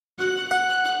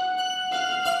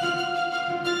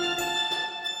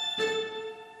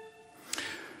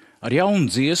Ar jaunu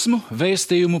dziesmu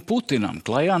vēstījumu Putinam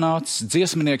klajā nācis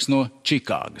dziesminieks no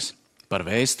Čikāgas. Par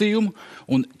vēstījumu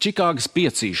un Čikāgas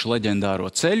piecīšu leģendāro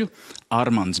ceļu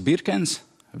Armands Birkens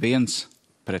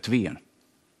 1-1.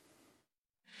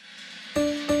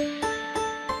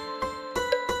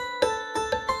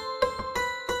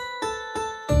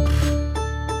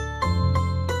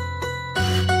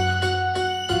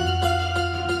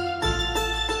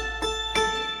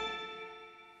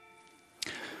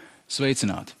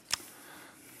 Sveicināti.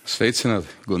 Sveicināti,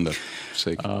 Gundar.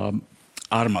 Sveiki.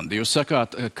 Armandi, jūs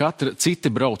sakāt, citi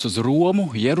brauc uz Romu,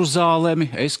 Jeruzālemi,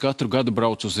 es katru gadu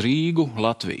braucu uz Rīgu,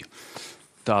 Latviju.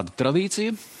 Tāda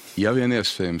tradīcija? Ja vien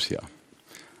iespējams, jā.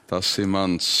 Tas ir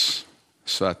mans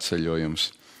svētceļojums,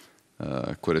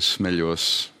 kur es smeļos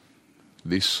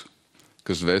visu,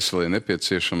 kas dvēselē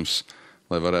nepieciešams,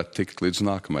 lai varētu tikt līdz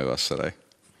nākamajai vasarai.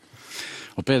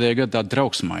 Un pēdējā gada tāda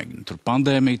trauksmaigi. Tur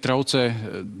pandēmija traucē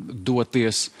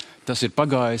doties. Tas ir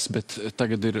pagājis, bet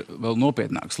tagad ir vēl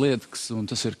nopietnāks lietas, un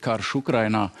tas ir karš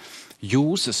Ukrainā.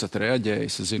 Jūs esat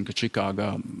reaģējis, es zinu, ka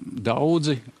Čikāgā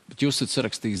daudzi, bet jūs esat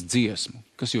sarakstījis dziesmu.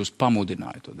 Kas jūs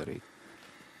pamudināja to darīt?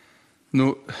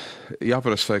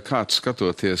 Jāprasa, vai kāds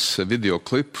skatoties video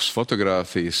klipus,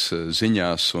 fotogrāfijas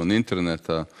ziņās un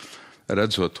internetā,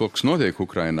 redzot to, kas notiek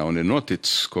Ukrainā un ir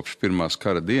noticis kopš pirmās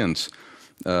kara dienas,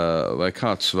 vai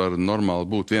kāds var normāli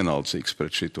būt vienaldzīgs pret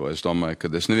šito. Es domāju, ka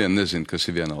es nevienu nezinu, kas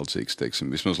ir vienaldzīgs,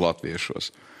 teiksim, vismaz latviešos.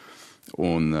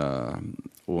 Un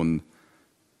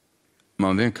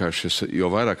man vienkārši,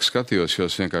 jo vairāk skatījos, jo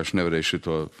es vienkārši nevarēju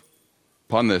šito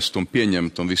panest un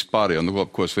pieņemt un vispār,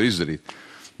 ko es varu izdarīt.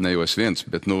 Ne jau es viens,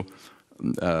 bet,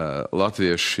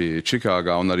 latvieši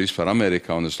Čikāgā un arī vispār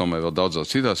Amerikā, un es domāju, vēl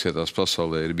daudzās citās vietās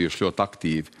pasaulē ir bijuši ļoti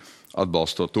aktīvi,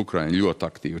 atbalstot Ukrainu, ļoti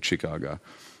aktīvi Čikāgā.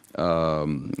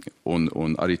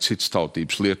 Un arī citas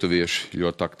tautības, lietuvieši,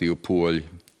 ļoti aktīvi poļi,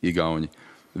 igauņi,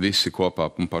 visi kopā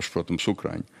un paši, protams,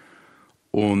 ukraiņi.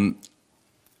 Un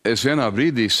es vienā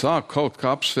brīdī sāku kaut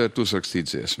kā apsvērt uzrakstīt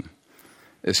dziesmu.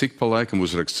 Es ik pa laikam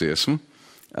uzrakstu dziesmu,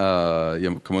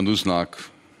 ka man uznāk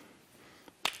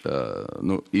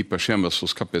īpaši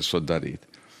iemesls, kāpēc to darīt.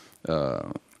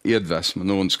 Iedvesma,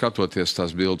 un skatoties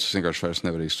tās bildes, es vienkārši vairs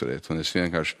nevaru izturēt, un es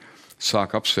vienkārši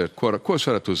sāku apsvērt, ko es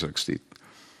varētu uzrakstīt.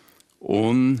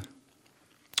 Un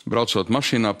braucot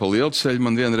mašīnā pa lielceļu,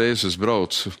 man vienreiz es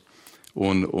braucu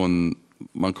un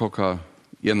man kaut kā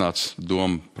ienāca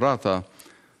doma prātā,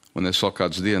 un es vēl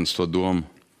kādas dienas to domu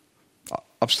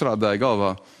apstrādāju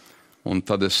galvā, un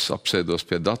tad es apsēdos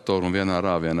pie datora un vienā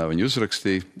rāvienā viņu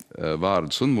uzrakstīju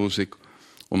vārdus un mūziku,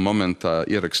 un momentā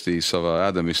ierakstīju savā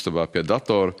ēdamistabā pie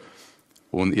datora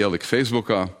un ieliku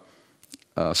Facebookā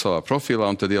savā profilā,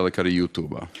 un tad ieliku arī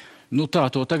YouTube'ā. Tā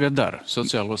to tagad dara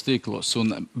sociālos tīklos.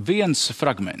 Un viens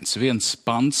fragments, viens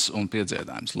pants un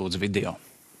piedziedājums, lūdzu, video.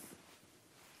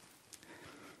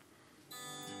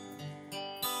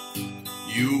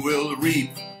 You will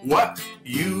reap what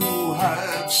you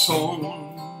have sown.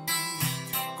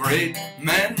 Great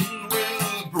men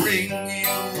will bring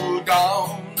you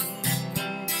down.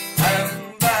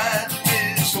 And that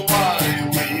is why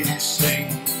we sing.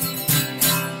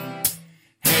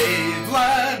 Hey,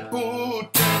 glad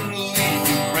Putin, leave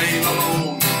Ukraine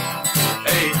alone.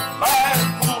 Hey, glad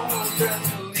Putin,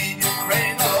 leave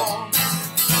Ukraine alone.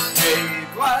 Hey,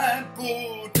 glad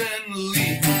Putin,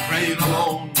 leave Ukraine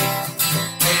alone.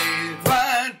 Hey,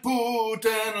 glad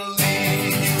Putin,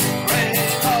 leave Ukraine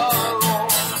alone.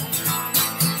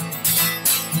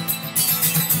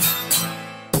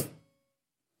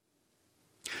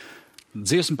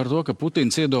 Dziesma par to, ka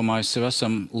Putins iedomājas sev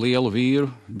esam lielu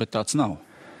vīru, bet tāds nav.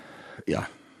 Jā.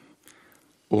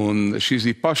 Un šīs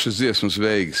ir pašas dziesmas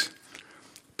veigas.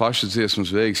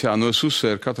 Jā, es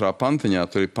uzsvēru katrā pantiņā,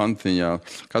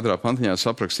 katrā pantiņā es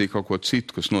aprakstīju kaut ko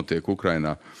citu, kas notiek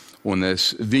Ukrainā. Un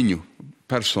es viņu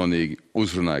personīgi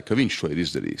uzrunāju, ka viņš to ir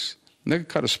izdarījis. Ne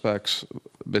karaspēks,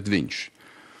 bet viņš.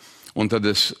 Un tad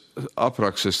es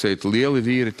aprakstu, es teicu, lieli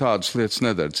vīri tādas lietas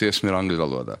nedara. Dziesma ir angļu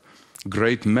valodā.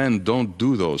 Great men don't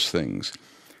do those things.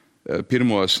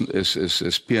 Pirmo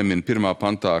es pieminu pirmā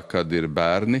pantā, kad ir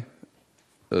bērni,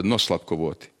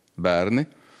 noslepkavoti bērni.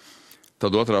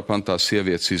 Tad otrā pantā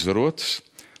sievietes izvarotas.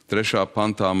 Trešā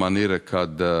pantā man ir,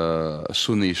 kad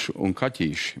sunīši un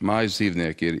kaķīši, mājas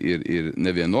dzīvnieki ir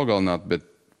nevien nogalināti, bet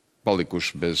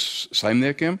palikuši bez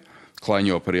saimniekiem,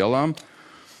 klaiņo par ielām.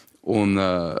 Un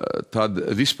tad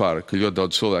vispār, ka ļoti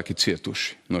daudz cilvēki ir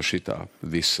cietuši no šitā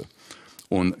visa.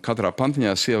 Un katrā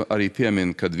pantiņā arī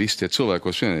piemin, kad visi tie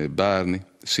cilvēkos vien ir bērni,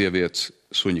 sievietes,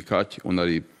 suņi, kaķi un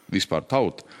arī vispār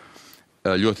tauta,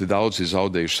 ļoti daudz ir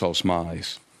zaudējuši savas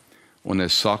mājas. Un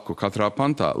es saku katrā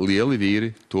pantā, lieli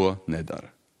vīri to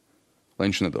nedara. lai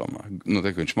viņš nedomā. Nu,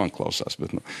 te, ka viņš man klausās,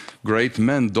 bet great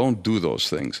men don't do those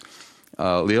things.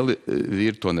 Lieli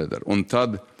vīri to nedara. Un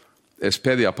tad es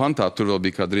pēdējā pantā, tur vēl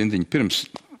bija kāda rindiņa pirms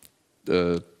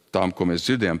tām, ko mēs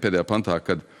dzirdējām pēdējā pantā,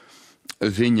 kad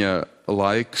viņa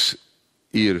laiks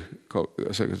ir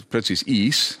precīzi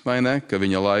īs, vai ne? Ka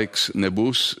viņa laiks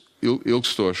nebūs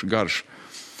ilgstoši garš.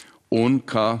 Un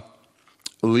ka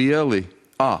lieli,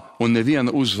 un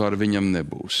neviena uzvara viņam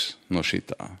nebūs no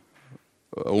šitā.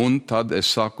 Un tad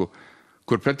es saku,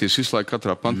 kur pretī visu laiku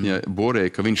katrā pantiņā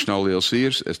borēja, ka viņš nav liels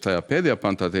vīrs, es tajā pēdējā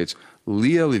pantā teicu,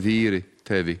 lieli vīri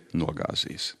tevi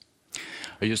nogāzīs.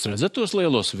 Jūs redzat tos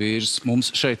lielos vīrus?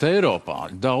 Mums šeit Eiropā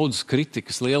daudz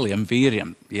kritikas lieliem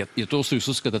vīriem. Ja tos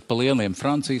jūs uzskatāt par lieliem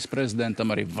Francijas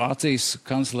prezidentam, arī Vācijas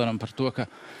kancleram par to,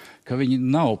 ka viņi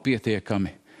nav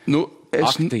pietiekami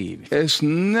aktīvi. Es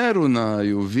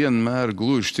nerunāju vienmēr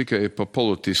gluži tikai par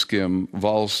politiskiem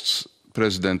valsts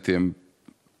prezidentiem,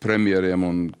 premjeriem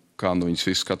un kā viņus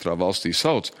visus katrā valstī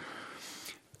sauc.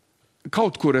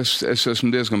 Kaut kur es esmu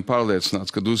diezgan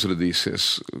pārliecināts, kad uzradīsies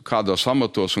kādos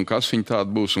amatos un kas viņi tādi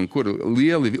būs un kur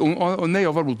lieli, un ne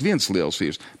jau varbūt viens liels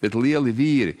vīrs, bet lieli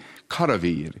vīri,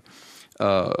 karavīri,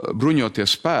 bruņotie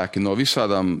spēki no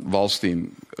visādām valstīm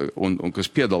un kas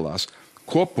piedalās.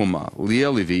 Kopumā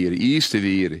lieli vīri, īsti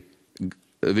vīri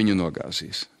viņu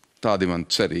nogāzīs. Tāda ir man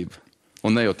cerība.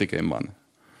 Un ne jau tikai mana.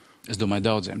 Es domāju,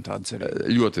 daudziem tāda cerība.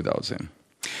 Ļoti daudziem.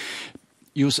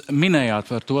 Jūs minējāt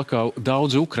par to, ka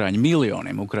daudzi Ukraiņi,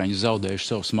 miljoniem Ukraiņu zaudējuši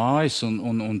savus mājas,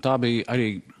 un tā bija arī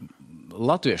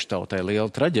latviešu tautai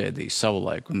liela traģēdija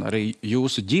savulaik, un arī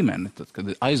jūsu ģimene, tad,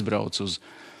 kad aizbrauc uz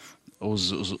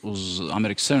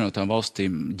Amerikas Savienotām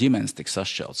valstīm, ģimenes tika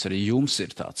sašķelts. Arī jums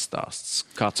ir tāds stāsts.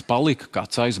 Kāds palika,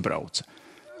 kāds aizbrauca?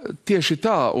 Tieši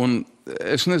tā, un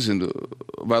es nezinu,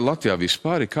 vai Latvijā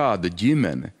vispār ir kāda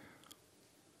ģimene,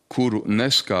 kuru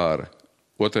neskāra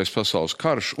Otrais pasaules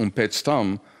karš un pēc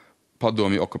tam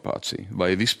padomju okupācija.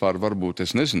 Vai vispār varbūt,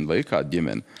 es nezinu, vai ir kāda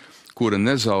ģimene, kura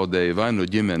nezaudēja vai no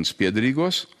ģimenes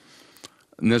piedarīgos,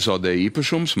 nezaudēja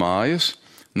īpašums, mājas,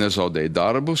 nezaudēja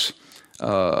darbus.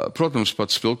 Protams,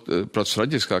 pats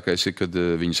traģiskākais ir, kad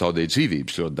viņi zaudēja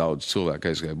dzīvības. Ļoti daudz cilvēku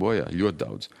aizgāja bojā, ļoti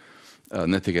daudz.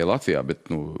 Ne tikai Latvijā,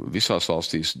 bet visās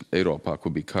valstīs Eiropā,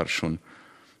 kur bija karš.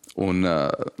 Un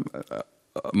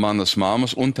manas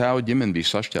māmas un tēva ģimene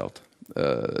bija sašķelta.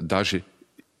 Daži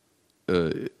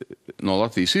no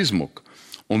Latvijas izmuka.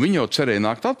 Un viņi jau cerēja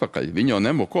nākt atpakaļ. Viņi jau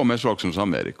nemuka, ko mēs brauksim uz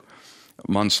Ameriku.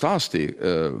 Man stāstīja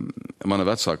mana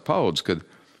vecāka paudze, kad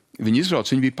viņi izbrauc,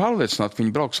 viņi bija pārliecināti, ka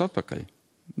viņi brauks atpakaļ.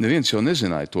 Neviens jau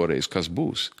nezināja toreiz, kas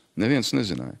būs. Neviens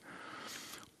nezināja.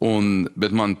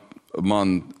 Bet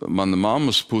mana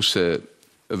mammas pusē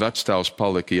vectēvs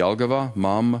palika Jelgavā,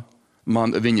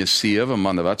 viņa sieva,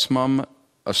 mana vecmamma,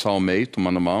 ar savu meitu,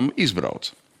 mana mamma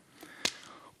izbrauca.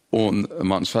 Un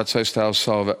mans vecais tēvs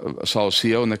savu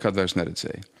sievu nekad vairs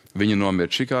neredzēja. Viņa nomira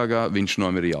Čikāgā, viņš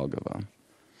nomira Jelgavā.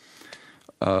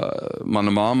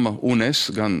 Mana mamma un es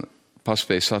gan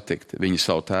paspēju satikt viņu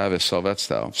savu tēvu, savu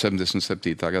vectēvu.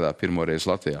 77. gadā pirmoreiz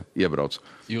Latvijā iebrauc.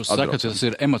 Jūs sakat, tas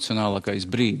ir emocionālākais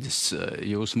brīdis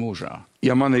jūsu mūžā.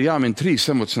 Ja man ir jāmin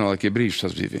 3 emocionālākie brīži,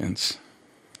 tas bija viens.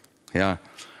 Jā.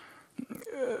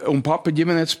 Un papa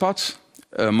ģimenēts pats.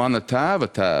 Mana tēva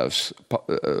tēvs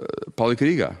palika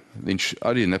Rīgā. Viņš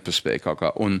arī nepaspēja kaut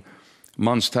kā. Un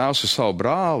mans tēvs ar savu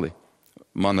brāli,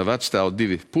 mana vectēva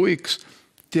 2 puikas,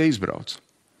 tie izbrauc.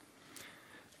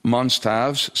 Mans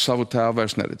tēvs savu tēvu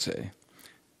vairs neredzēja.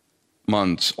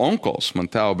 Mans onkols, man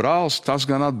tēva brālis, tas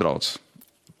gan atbrauc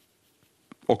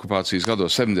okupācijas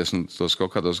gados, 70.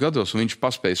 kaut kādos gados, un viņš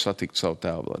paspēja satikt savu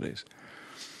tēvu vēlreiz.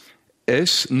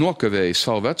 Es nokavēju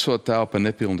savu veco tēvu par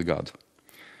nepilnu gadu.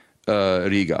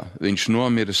 Rīgā. Viņš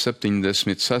nomira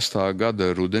 76.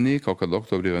 gada rudenī, kaut kad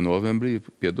oktobrī vai novembrī,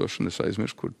 piedošana, es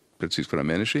aizmirstu, kur precīzi kurā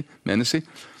mēnesī.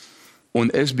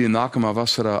 Un es biju nākamā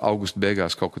vasarā, augusta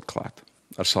beigās kaut kad klāt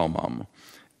ar savu mammu.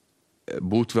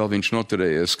 Būtu vēl viņš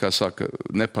noturējies, kā saka,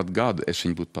 ne pat gadu, es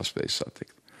viņu būtu paspējis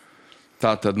satikt.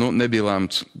 Tā tad, nebija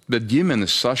lēmts, bet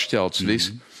ģimenes sašķelts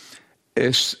viss.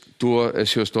 Es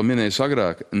jau to minēju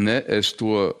agrāk, es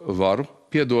to varu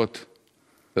piedot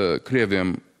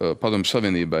Krieviem Padomju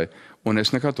Savienībai, un es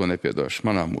nekad to nepiedošu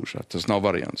manā mūžā. Tas nav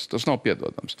variants, tas nav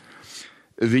piedodams.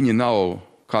 Viņi nav,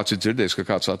 kāds ir dzirdējis, ka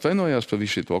kāds atvainojās par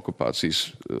visu šito okupācijas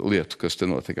lietu, kas te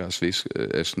notikās visu.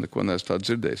 Es neko neesmu tādu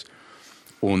dzirdējis.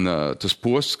 Un tas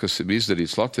posts, kas ir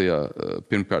izdarīts Latvijā,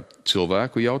 pirmkārt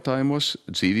cilvēku jautājumos,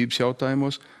 dzīvības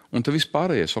jautājumos, un tad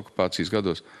vispārējais okupācijas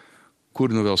gados,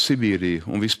 kur vēl Sibīrija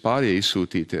un vispārējie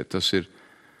izsūtītie,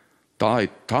 tā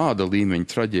ir tāda līmeņa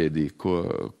traģēdija, ko,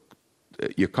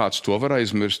 ja kāds to var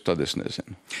aizmirst, tad es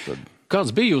nezinu.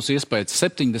 Kāds bija jūsu iespējas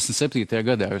 77.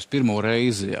 gadā? Jūs pirmo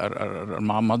reizi ar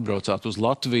mammu atbraucāt uz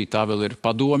Latviju, tā vēl ir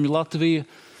padomju Latvija.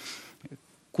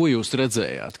 Ko jūs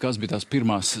redzējāt? Kas bija tās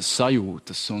pirmās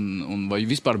sajūtas? Un vai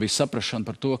vispār bija saprašana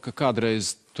par to, ka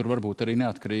kādreiz tur varbūt arī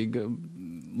neatkarīga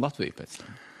Latvija pēc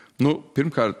tam?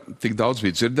 Pirmkārt, tik daudz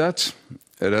bija dzirdēts,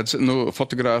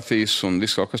 fotogrāfijas un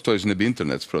viss kaut kas, to nebija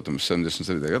internets, protams,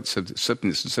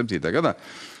 77. gadā,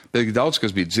 bet daudz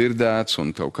kas bija dzirdēts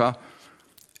un kaut kā.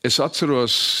 Es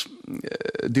atceros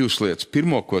divas lietas.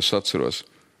 Pirmo, ko es atceros,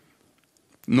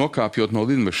 nokāpjot no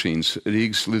lidmašīnas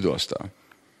Rīgas lidostā.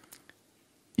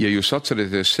 Ja jūs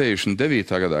atcerieties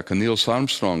 69. gadā, kad Nils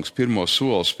Armstrongs pirmo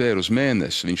soli spēra uz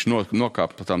mēnesi, viņš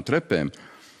nokāpa pa tām trepēm,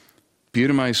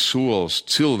 pirmais solis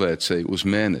cilvēcei uz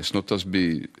mēnesi. Tas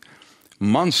bija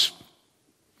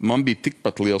man bija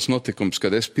tikpat liels notikums,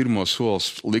 kad es pirmo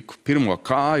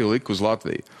kāju liku uz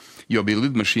Latviju, jo bija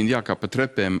lidmašīna jākāpa pa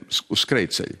trepēm uz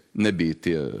skrejceļa. Nebija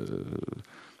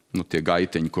tie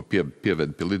gaiteņi, ko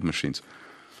pieved pie lidmašīnas.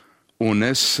 Un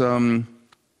es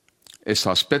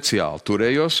tā speciāli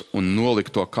turējos un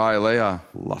noliku to kāju lejā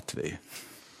Latviju.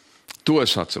 To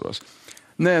es atceros.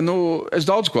 Nē, es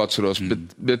daudz ko atceros,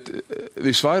 bet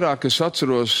visvairāk es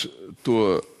atceros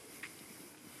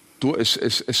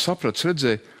es sapratu,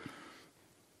 redzēju,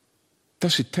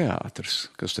 tas ir teātris,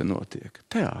 kas te notiek.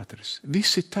 Teātris.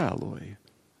 Visi tēloja.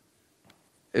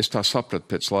 Es tā sapratu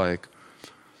pēc laika.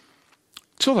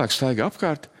 Cilvēks staigā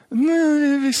apkārt,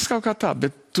 viss kaut kā tā,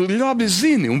 bet tu labi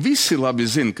zini, un visi labi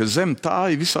zina, ka zem tā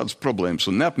ir visādas problēmas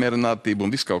un neapmierinātība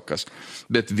un viss kaut kas.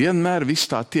 Bet vienmēr viss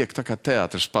tā tiek tā kā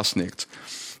teātris pasniegts.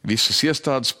 Visas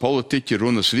iestādes, politiķi,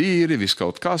 runas vīri, viss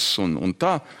kaut kas un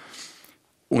tā.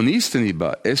 Un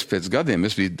īstenībā es pēc gadiem,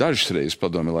 es biju dažas reizes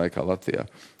padomju laikā Latvijā,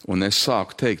 un es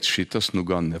sāku teikt, šitas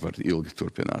gan nevar ilgi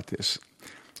turpināties.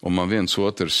 Un man viens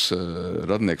otrs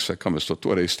radnieks, kam es to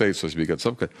toreiz teicu, es biju gads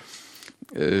apkārt,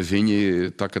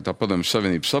 viņi, kad tā padomju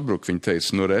savienība sabruka, viņi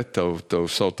teica,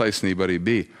 tev savu taisnību arī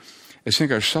bija. Es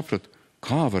vienkārši sapratu,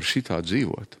 kā var šitā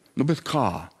dzīvot? Bet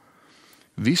kā?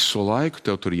 Visu laiku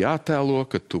tev tur jātēlo,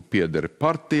 ka tu piederi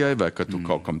partijai, vai ka tu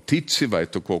kaut kam tici, vai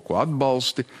tu kaut ko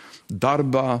atbalsti.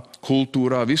 Darbā,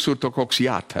 kultūrā, visur to kaut kas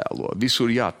jātēlo, visur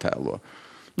jātēlo.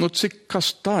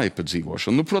 Kas tā ir pa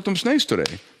dzīvošanu? Protams,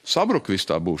 neizturēja. Sabruka viss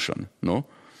tā būšana.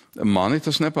 Mani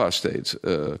tas nepārsteidz.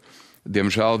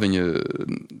 Diemžēl viņa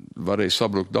varēja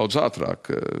sabrukt daudz ātrāk,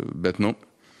 bet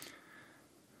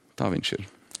tā viņš ir.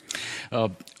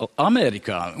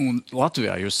 Amerikā un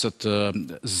Latvijā jūs esat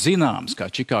zināms kā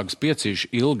Čikāgas piecīšu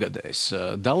ilgadējs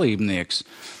dalībnieks,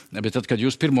 bet tad, kad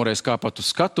jūs pirmoreiz kāpat uz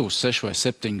skatuves 6 vai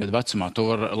 7 gadu vecumā, to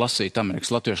var lasīt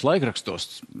Amerikas latviešu laikrakstos,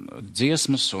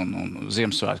 dziesmas un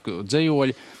Ziemassvētku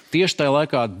dzejoļi. Tieši tajā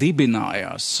laikā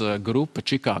dibinājās grupa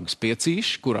Čikāgas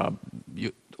piecīši, kurā,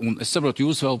 un es saprotu,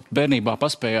 jūs vēl bērnībā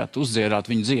paspējāt uzdziedāt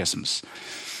viņu dziesmas.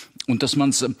 Un tas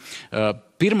mans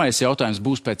pirmais jautājums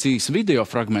būs pēc īsa video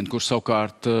fragmenta, kur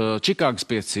savukārt Čikāgas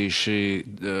piecīši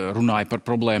runāja par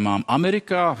problēmām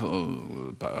Amerikā,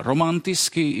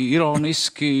 romantiski,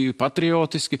 ironiski,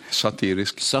 patriotiski.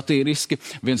 Satīriski.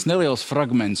 Viens neliels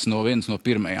fragments no vienas no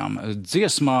pirmajām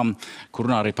dziesmām, kur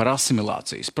runā arī par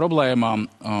asimilācijas problēmām.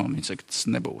 Viņi saka, tas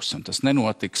nebūs, un tas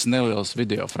nenotiks. Neliels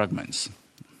video fragments.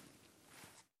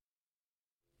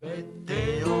 Bet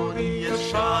teorija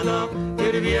šāda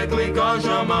ir viegli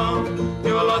gāžamā,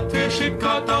 jo latvieši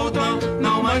kā tauta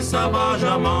nav maisā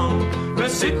bāžamā.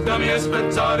 Mēs sitamies pret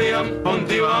cāriem un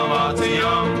 2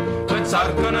 vācijām, pret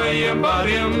sarkanajiem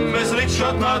bāriem mēs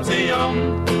likšot nācijām.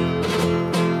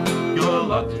 Jo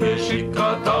latvieši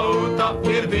kā tauta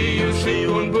ir bijuši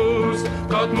un būs,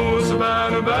 kaut mūsu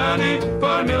bērnu bērni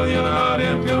par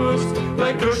miljonāriem kļūst.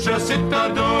 Lai krušas sit tā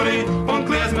dūri un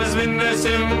kliedz mēs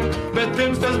vinnēsim, bet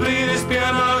pirms tas brīdis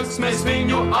pienāks, mēs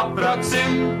viņu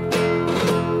apraksim.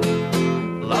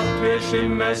 Latvieši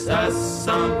mēs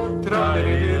esam,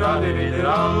 trādividi, radividi,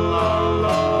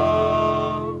 rallala.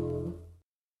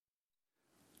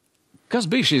 Kas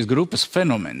bija šīs grupas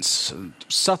fenomens?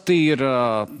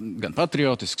 Satīra, gan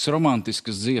patriotisks,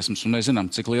 romantiskas dziesmas, un mēs zinām,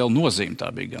 cik liela nozīme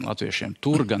tā bija gan latviešiem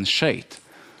tur, gan šeit.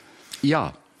 Jā,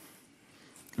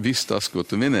 viss tas, ko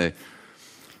tu minēji.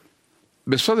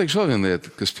 Bet es pateikšu vēl vienu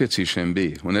lietu, kas piecīšiem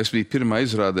bija. Un es biju pirmā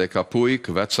izrādē kā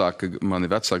puika, mani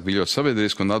vecāki bija ļoti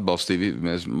sabiedriski un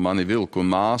atbalstīja mani vilku un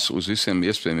māsu uz visiem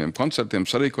iespējamiem koncertiem,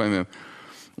 sarīkojumiem.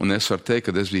 Un es varu teikt,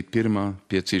 ka es biju pirmā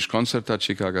piecīšu koncertā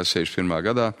Čikāgā 61.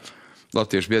 gadā.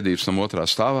 Latviešu biedrības nam 2.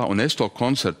 stāvā, un es to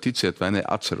koncertu, ticiet vai ne,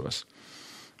 atceros.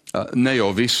 Ne jau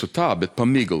visu tā, bet pa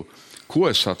miglu. Ko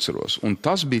es atceros? Un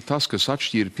tas bija tas, kas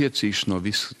atšķīra piecīšu no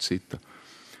visa cita.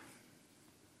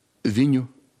 Viņu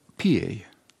pieeja.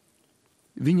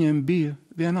 Viņiem bija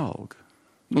vienalga.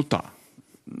 Nu tā.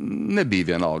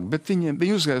 Nebija vienalga, bet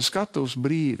viņi uzgāja skatuves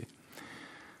brīvi.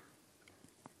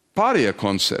 Pārējie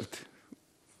koncerti,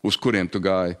 uz kuriem tu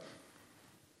gāji,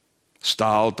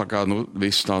 stāv tā kā,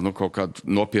 viss tā, kaut kādi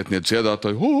nopietnie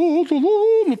dziedātāji,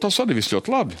 tas arī viss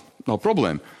ļoti labi, nav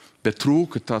problēma, bet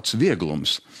trūka tāds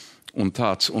vieglums. Un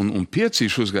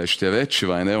piecīši uzgājuši tie veči,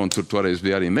 vai ne, un tur toreiz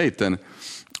bija arī meitene,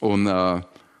 un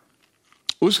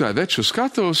uzgāja veči uz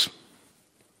skatuves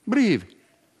brīvi,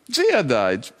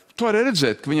 dziedāja. To arī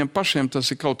redzēt, ka viņam pašiem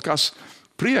tas ir kaut kas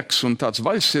prieks un tāds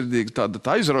vaļsirdīgi, tāda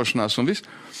aizraušanās un viss.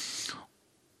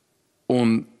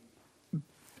 Un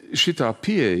šitā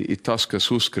pieeja ir tas, kas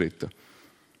uzkrita.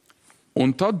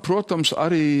 Un tad, protams,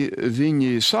 arī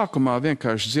viņi sākumā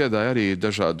vienkārši dziedāja arī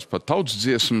dažādas pat tautas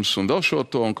dziesmas un vēl šo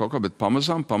to un kaut kā, bet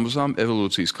pamazām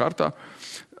evolūcijas kārtā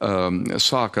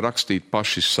sāka rakstīt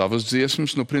paši savas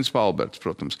dziesmas, principā Alberts,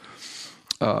 protams.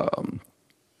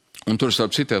 Un tur starp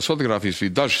citās fotogrāfijas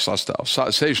bija daži sastāvi.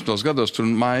 60. gados tur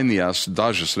mainījās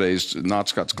dažas reizes,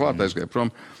 nāca kāds klāt, aizgāja prom.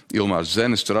 Ilmārs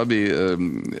Zenis tur bija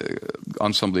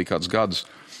ansamblī kāds gadus.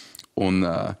 Un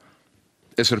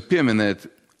es varu pieminēt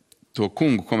to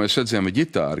kungu, ko mēs redzējām ar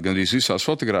ģitāru. Gan arī visās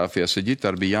fotogrāfijās ar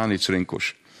ģitāru bija Jānis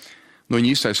Rinkušs.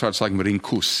 Viņa īstais vārds laikam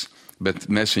Rinkus, bet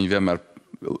mēs viņu vienmēr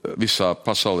visā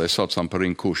pasaulē saucām par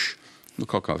Rinkušu.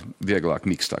 Kaut kā vieglāk,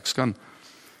 mīkstāk skan.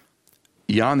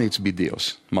 Jānis bija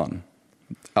Dievs, man.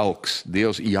 Elks,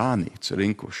 Dievs, Jānis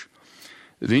Rinkušs.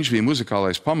 Viņš bija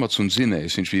muzikālais pamats un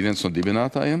zinējs. Viņš bija viens no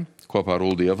dibinātājiem, kopā ar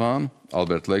Uldi Javānu,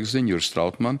 Albertu Legziņu, Juris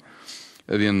Strautmanu,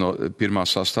 viena no pirmā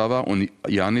sastāvā, un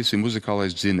Jānis ir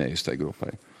muzikālais zinējs tai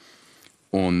grupai.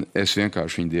 Un es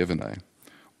vienkārši viņu dievināju.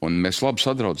 Un mēs labi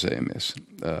sadraudzējamies.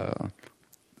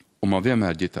 Un man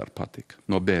vienmēr ģitāra patika,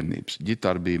 no bērnības.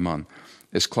 Ģitāra bija man.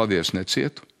 Es klavieres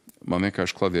necietu, man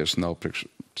vienkārši klavieres nav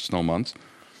tas nav mans,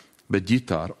 bet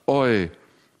ģitāra,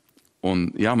 un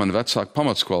jā, man vecāki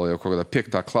pamatskolā jau kaut kādā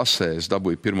 5. klasē es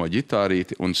dabūju pirmo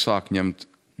ģitārīti un sāku ņemt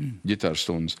ģitāras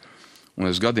stundas. Un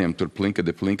es gadiem tur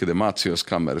plinkade mācījos,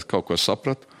 kamēr es kaut ko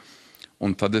sapratu,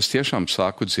 un tad es tiešām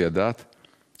sāku dziedāt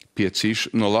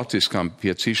no latviskām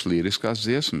piecīšu līriskās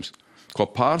dziesmas,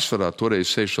 ko pārsvarā toreiz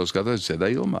 60. gados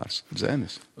dziedāja Ilmārs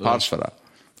Zenis. Pārsvarā.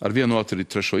 Ar vienu otru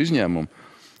trešo izņēmumu.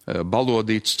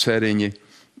 Balodīts, ceriņi,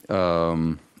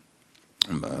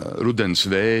 rudens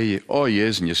vēji,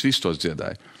 jēziņas, visu tos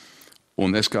dziedāju.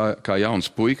 Un es kā jauns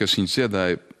puikas viņus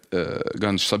dziedāju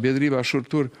gan sabiedrībā šur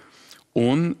tur,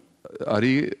 un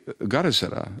arī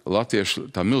Garezerā. Latviešu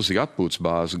tā milzīga atpūtas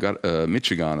bāze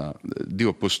Mičigānā,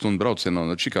 2,5 stundu braucienā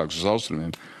no Čikāgas uz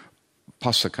austrumiem.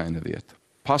 Pasakaina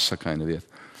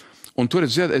vieta. Un tur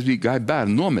es gāju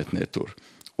bērnu nometnē tur.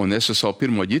 Un es ar savu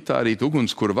pirmo ģitārīti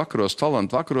ugunskura vakaros,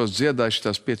 talantu vakaros dziedāju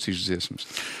šitās piecīšas dziesmas.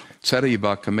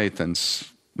 Cerībā, ka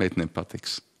meitenēm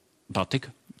patiks.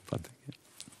 Patika?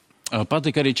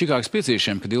 Patika arī Čikāgas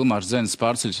piecīšiem, kad Ilmārs Zenis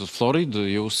pārceļas uz Floridu,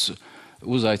 jūs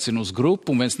uzaicina uz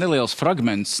grupu, un viens neliels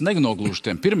fragments, nenogluži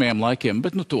tiem pirmajiem laikiem,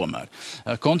 bet tomēr.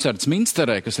 Koncerts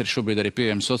Minsterē, kas ir šobrīd arī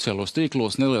pieejams sociālos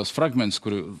tīklos, neliels fragments,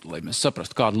 kuru, lai mēs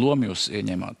saprastu, kādu lomu jūs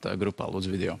ieņēmāt grupā,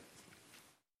 lūdzu video.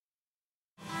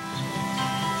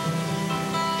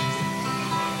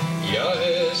 Ja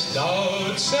es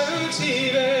daudz sev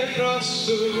dzīvē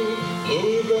prasu,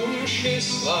 lūgum šis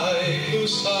laiku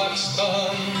sāk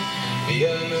skan,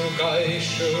 vienu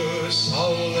gaišu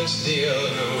saules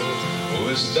dienu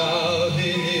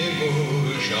uzdāvini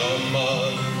mūžam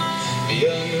man.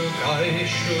 Vienu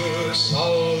gaišu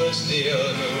saules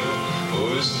dienu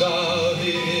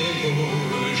uzdāvini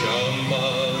mūžam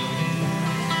man.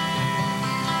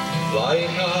 Lai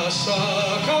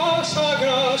sākās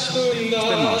agrā stundā.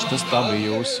 Tas tā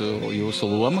bija jūsu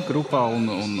loma grupā,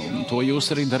 un to jūs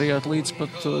arī darījāt līdz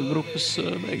pat grupas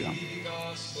beigām.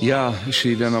 Jā,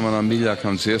 šī viena no manām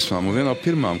mīļākām dziesmām, un viena no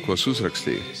pirmām, ko es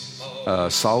uzrakstīju.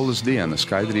 Saules diena,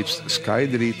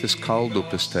 Skaidrītes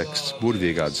Kaldupes teksts,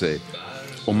 burvīgā dzeja.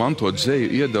 Un man to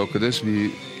dzeju iedeva, kad es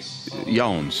biju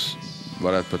jauns,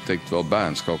 varētu pat teikt vēl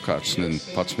bērns kaut kāds,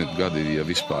 11 gadi, ja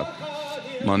vispār.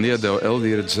 Man iedeva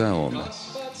Elvīra Dzelme.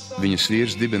 Viņas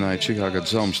vīrs dibināja Čikāgā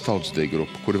Dzelmes tautsdeju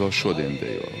grupu, kuri vēl šodien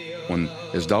dejo. Un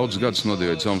es daudz gadus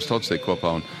nodejoju Dzelmes tautsdeju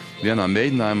kopā, un vienā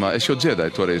mēģinājumā, es jau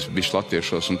dziedāju toreiz bišķi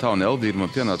latviešos, un tā, un Elvīra man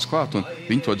pienāca klāt, un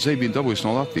viņa to dzeju bija dabūjusi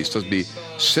no Latvijas. Tas bija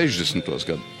 60.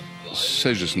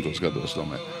 gados,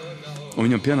 domāju. Un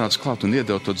viņam pienāca klāt un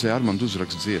iedeva to dzeju Armandu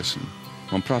uzrakst dziesmu.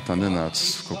 Man prātā nenāca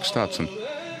kaut kas tāds, un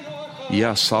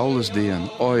jā, saules diena,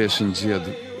 es viņu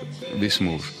dziedu visu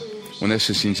mūžu. Un es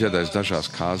esmu dziedājis dažās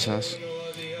kāzās,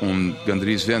 un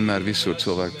gandrīz vienmēr visur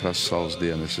cilvēki prasa saules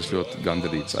dienu. Es esmu ļoti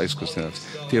gandarīts, aizkustināts.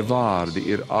 Tie vārdi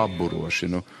ir apburoši,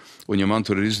 un ja man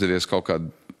tur ir izdevies kaut kādu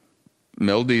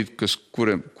melodija,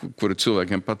 kura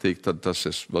cilvēkiem patīk, tad tas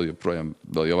es vēl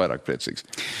jau vairāk priecīgs.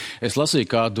 Es lasīju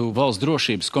kādu valsts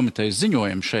drošības komitejas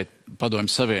ziņojumu šeit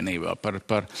Padomju Savienībā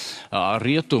par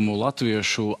rietumu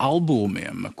latviešu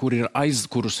albumiem,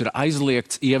 kurus ir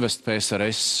aizliegts ievest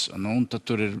PSRS. Un tad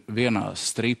tur ir vienā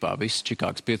strīpā visi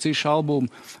Čikāgas piecīšu albumi,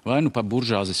 vai par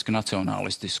buržāzisku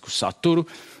nacionalistisku saturu,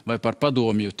 vai par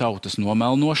padomju tautas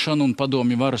nomelnošanu un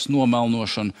padomju varas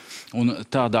nomelnošanu un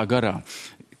tādā garā.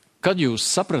 Kad jūs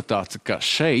sapratāt, ka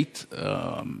šeit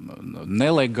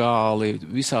nelegāli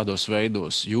visādos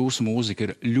veidos jūsu mūzika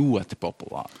ir ļoti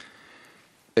populāra?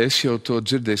 Es jau to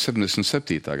dzirdēju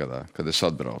 77. gadā, kad es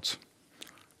atbraucu.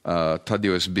 Tad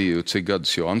jau es biju cik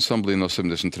gadus jau ansamblī no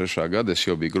 73. gada, es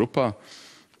jau biju grupā.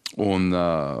 Un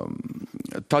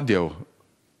tad jau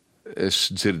es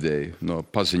dzirdēju no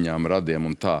paziņām, radiem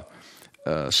un tā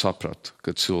sapratu,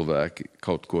 ka cilvēki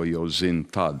kaut ko jau zina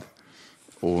tad.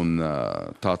 Un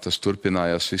tā tas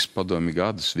turpinājās visus padomju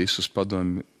gadus, visus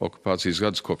padomju okupācijas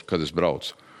gadus, kad es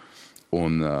braucu.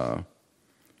 Un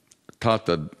tā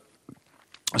tad,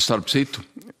 starp citu,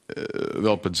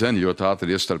 vēl pat Zeni ļoti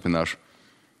ātri iestarpināšu,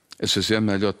 es esmu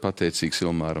vienmēr ļoti pateicīgs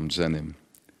Ilmāram Zenim.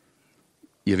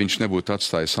 Ja viņš nebūtu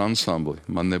atstājis ansambli,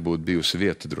 man nebūtu bijusi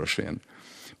vieta droši vien.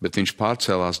 Bet viņš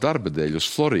pārcēlās darba dēļ uz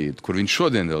Floridu, kur viņš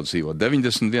šodien vēl dzīvo.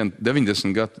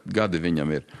 90 gadi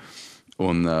viņam ir.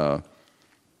 Un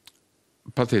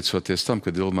pateicoties tam,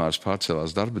 kad Ilmārs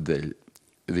pārcēlās darba dēļ,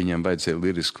 viņam vajadzēja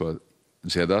lirisko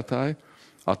dziedātāju,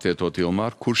 atvietot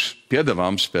Ilmāru, kurš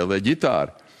piedāvām spēlē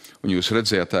ģitāru. Un jūs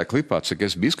redzējāt tajā klipā, cik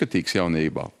es biju izskatīgs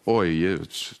jaunībā.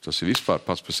 Tas ir vispār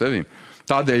pats par sevīm.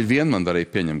 Tādēļ vien man varēja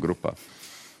pieņemt grupā.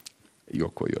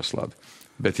 Jokojos labi.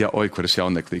 Bet kur es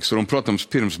jauneklīgs. Un, protams,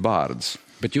 pirms Bārdas.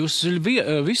 Bet jūs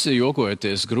visi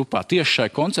jokojaties grupā. Tieši šai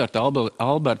koncertā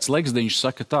Alberts Legsdiņš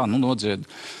saka tā, nodzied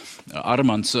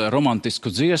Armands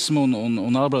romantisku dziesmu,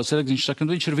 un Alberts Legsdiņš saka,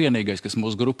 viņš ir vienīgais, kas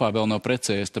mūsu grupā vēl nav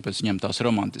precējies, tāpēc viņam tās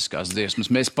romantiskās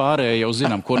dziesmas. Mēs pārējie jau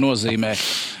zinām, ko nozīmē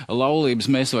laulības,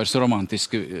 mēs vairs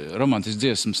romantiskas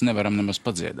dziesmas nevaram nemaz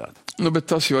padziedāt. Bet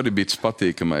tas jau arī bija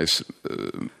patīkamais.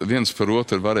 Viens par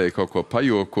otru varēja kaut ko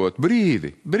pajokot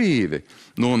brīvi.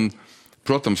 Un,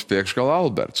 protams, priekšgalā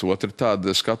Alberts, otra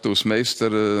tāda skatuves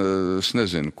meistara, es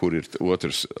nezinu, kur ir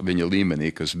otrs viņa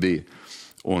līmenī, kas bija.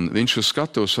 Un viņš uz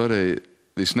skatuves varēja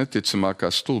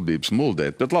visneticamākās stulbības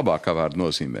muldēt, bet labākā vārda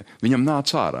nozīmē. Viņam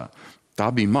nāca ārā. Tā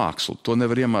bija māksla. To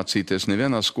nevar iemācīties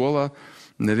nevienā skolā,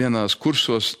 nevienās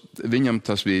kursos. Viņam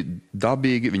tas bija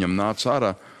dabīgi, viņam nāca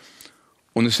ārā.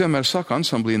 Un es vienmēr saku,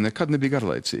 ansamblī nekad nebija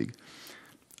garlaicīgi.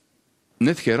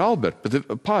 Ne tikai ar Albertu,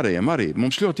 bet pārējiem arī.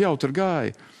 Mums ļoti jautri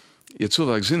gāja. Ja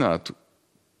cilvēki zinātu,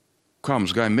 kā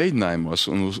mums gāja mēģinājumos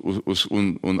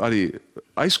un arī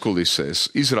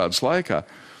aizkulisēs, izrādes laikā,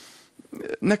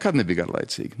 nekad nebija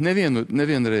garlaicīgi.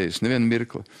 Nevienu reizi, nevienu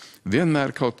mirkli.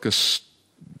 Vienmēr kaut kas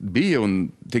bija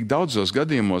un tik daudzos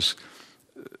gadījumos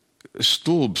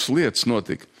stulbas lietas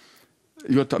notika.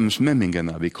 Jo tā mums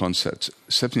Memingenā bija koncerts.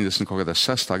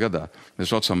 76. gadā mēs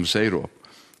braucām uz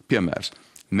Eiropu. Piemērs.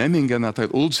 Memingenā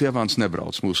tagad Uldis Ievāns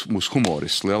nebrauc, mūsu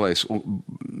humorists, lielais,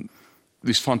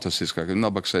 visfantastiskākais,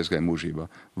 nabaks aizgāja mūžībā.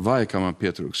 Vai kā man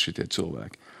pietrūks šitie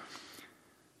cilvēki.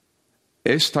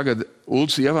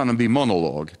 Uldis Ievānam bija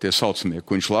monologi, tie saucamie,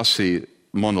 ko viņš lasīja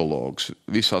monologus.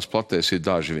 Visās platēs ir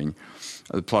daži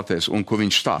viņi platēs, un ko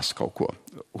viņš stāsta kaut ko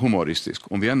humoristisku.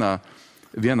 Un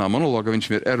vienā monologā viņš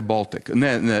ir Air Baltica,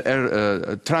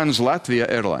 Trans Latvia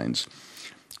Airlines,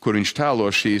 kur viņš tēlo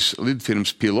šīs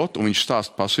lidfirmas pilotu, un viņš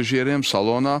stāsta pasažieriem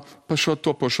salonā par šo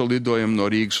topošo lidojumu no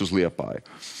Rīgas uz Liepāju.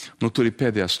 Tur ir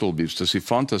pēdējās stulbības. Tas ir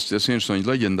fantastisks, tas viens no viņa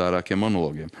leģendārākiem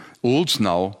monologiem. Uldis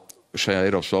nav šajā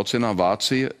Eiropas braucienā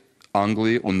Vācija,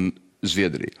 Anglija un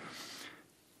Zviedrija.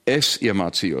 Es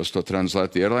iemācījos to Trans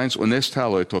Latvia Airlines, un es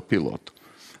tēloju to pilotu.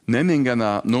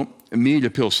 Memingenā,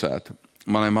 mīļa pilsēta.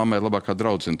 Manai mammai labākā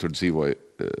draudzene tur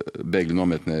dzīvoja bēgļu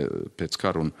nometnē pēc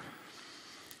kara.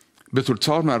 Bet tur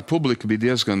caurmēr publika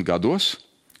bija diezgan gados,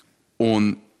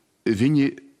 un viņi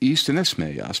īsti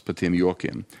nesmējās par tiem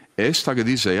jokiem. Es tagad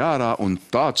izēju ārā un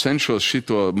tā cenšos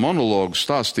šito monologu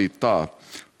stāstīt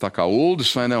tā kā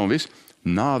Uldis vai ne, un viss.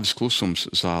 Nāves klusums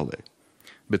zālē.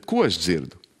 Bet ko es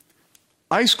dzirdu?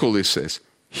 Aizkulisēs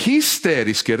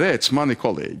histēriski rēc mani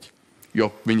kolēģi. Jo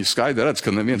viņi skaidri redz,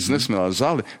 ka neviens nesmējās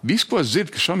zāli. Viss, ko es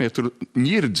dzirdu, ka šamie tur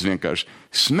ņirdz vienkārši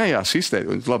smējās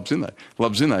histēriski.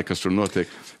 Labi zināja, kas tur notiek.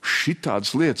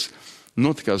 Šitādas lietas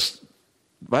notikās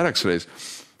vairākas reizes.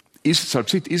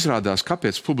 Izrādās,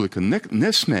 kāpēc publika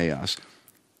nesmējās.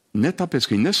 ne tāpēc,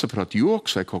 ka viņi nesaprata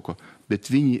joks vai kaut ko, bet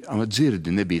viņi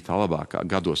dzirdi nebija tā labākā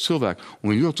gados cilvēki,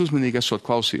 un viņi ļoti uzmanīgi esot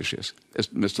klausījušies.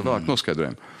 Mēs to vēlāk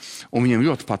noskaidrojam. Un viņiem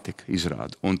ļoti patika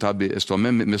izrāda. Un tā bija,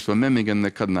 mēs to Memmingen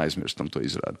nekad neaizmirstam to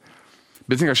izrādi.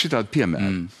 Bet vienkārši šitādi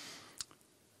piemēri.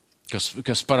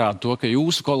 Kas parāda to, ka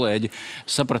jūsu kolēģi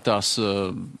sapratās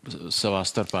savā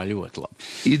starpā ļoti labi.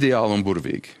 Ideāli un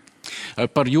burvīgi.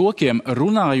 Par jokiem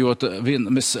runājot,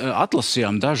 mēs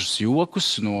atlasījām dažus jokus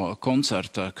no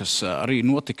koncerta, kas arī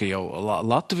notika jau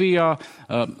Latvijā,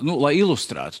 lai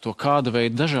ilustrētu to, kāda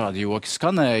veida dažādi joki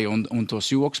skanēja, un tos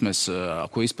joks mēs,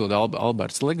 ko izpilda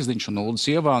Alberts Legzdiņš un Uldis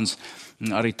Ievāns,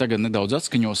 arī tagad nedaudz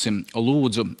atskaņosim.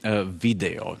 Lūdzu,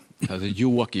 video. Tātad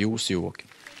joki, jūsu joki.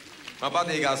 Man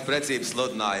patīkās precības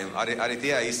sludinājumi. Arī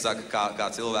tie izsaka, kā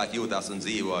cilvēki jūtās un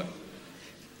dzīvo.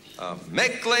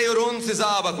 Meklēju runci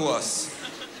zābakos.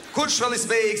 Kurš vēl ir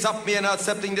spējīgs apmienāt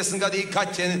 70-gadīgu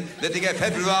kaķeni ne tikai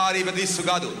februārī, bet visu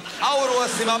gadu?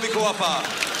 Aurosim abi kopā!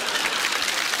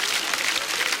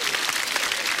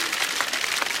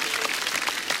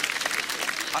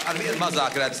 Arvien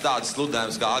mazāk redz tādus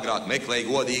sludinājumus, kā agrāk meklēju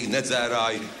godīgi,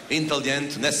 nedzērāju,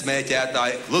 inteliģentu,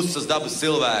 nesmēķētāju, klusas dabas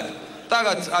cilvēku.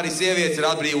 Tagad arī sievietes ir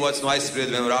atbrīvotas no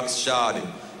aizspriedumiem raksta šādi.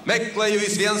 Meklēju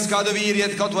viens kādu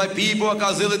vīrieti, kaut vai pīpo,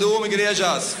 kā zili dūmi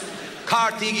griežās.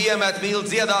 Kārtīgi iemet, mīl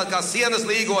dziedāt, kā sienas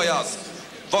līgojās.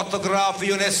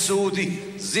 Fotogrāfiju nesūti,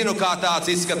 zinu, kā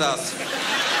tāds izskatās.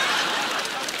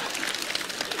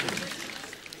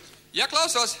 Ja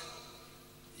klausos?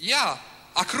 Jā,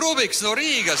 Rubiks no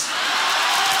Rīgas.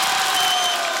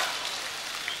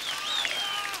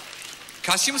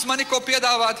 Kas jums mani ko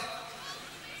piedāvāt?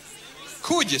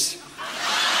 Kuģis.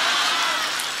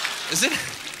 Zini?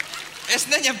 Es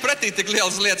neņemu pretī tik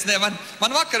lielas lietas. Ne,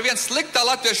 man vakar viens sliktā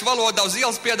latviešu valodā uz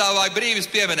ielas piedāvāja brīvības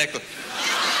pieminekli.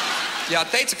 Jā,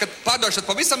 teica, ka pārdošat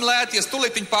pavisam lēti, ja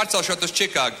tūlīt pārcelšot uz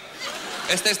Čikāgu.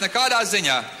 Es teicu, nekādā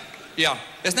ziņā. Jā,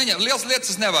 es neņemu, lielas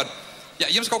lietas es nevaru.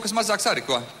 Jā, jums kaut kas mazāks arī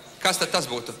ko? Kas tad tas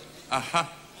būtu? Aha,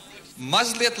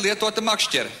 mazliet lietota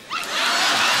makšķere.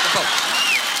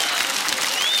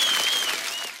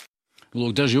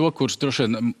 Lūk, daži joki, kurus droši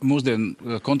vien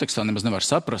mūsdienu kontekstā nemaz nevar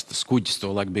saprast. Tas kuģis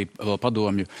to laik bija vēl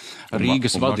padomju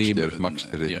Rīgas vadība.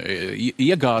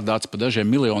 Iegādāts pa dažiem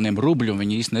miljoniem rubļu, un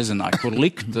viņi īsti nezināja, kur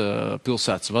likt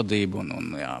pilsētas vadību,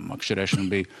 un makšķerēšana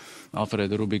bija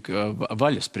Alfreda Rubika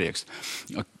vaļas prieks.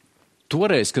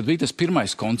 Toreiz, kad bija tas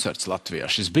pirmais koncerts Latvijā,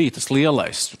 šis bija tas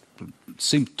lielais,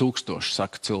 100 000,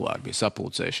 saka, cilvēki bija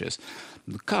sapulcējušies.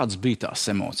 Kādas bija tās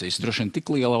emocijas? Droši vien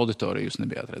tik liela auditorija jūs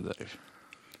nebijāt redzējuši.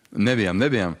 Nebijām.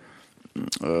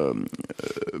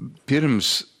 Pirms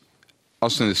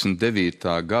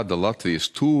 89. gada Latvijas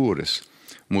tūres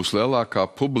mūsu lielākā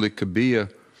publika bija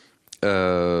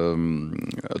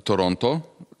Toronto,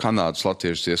 Kanādas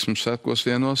latviešu dziesmu svētkos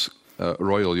vienos,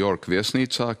 Royal York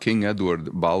viesnīcā, King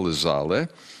Edward balles zālē,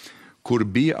 kur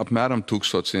bija apmēram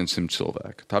 1100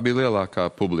 cilvēki. Tā bija lielākā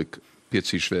publika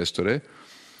Piecīšu vēsturē.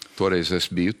 Toreiz es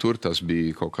biju tur, tas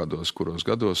bija kaut kādos kuros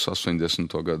gados,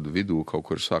 80. gadu vidū, kaut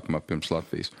kur sākumā pirms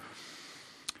Latvijas.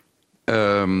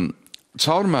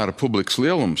 Caurmēra publikas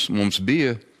lielums mums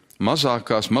bija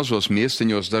mazos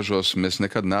miestiņos dažos, mēs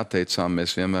nekad neteicām,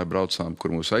 mēs vienmēr braucām,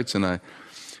 kur mūs aicināja.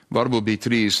 Varbūt bija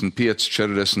 35,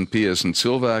 40, 50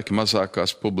 cilvēki,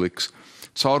 mazākās publikas.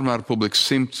 Caurmēra publikas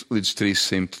 100 līdz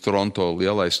 300, Toronto,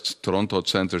 lielais Toronto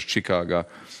centrs Čikāgā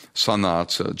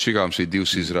sanāca, Čikāgās bija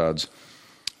 2 izrādes.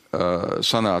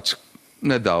 Sanāca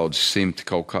nedaudz 100,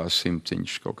 kaut kā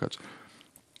 100 kaut kāds.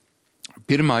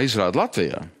 Pirmā izrāda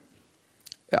Latvijā,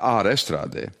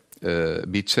 ārestrādē,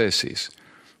 bija Cēsīs.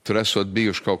 Tur esot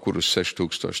bijuši kaut kur uz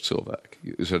 6000 cilvēki.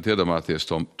 Jūs varat iedomāties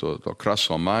to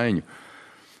kraso maiņu.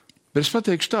 Bet es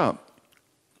pateikšu tā,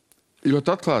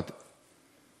 ļoti atklāti,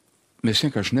 mēs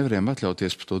vienkārši nevarējām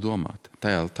atļauties par to domāt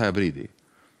tajā brīdī.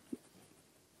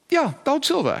 Jā, daudz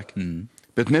cilvēki.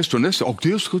 Bet mēs to nesam,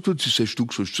 Dievs, ka tur ir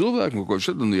 6000 cilvēku, ko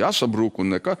šeit jāsabrūk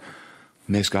un nekā.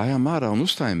 Mēs gājām ārā un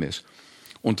uzstājāmies.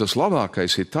 Un tas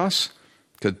labākais ir tas,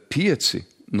 kad 5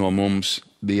 no mums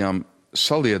bijām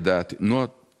saliedēti no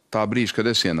tā brīža,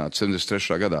 kad es ienācu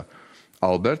 73. gadā.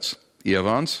 Alberts,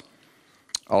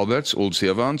 Uldis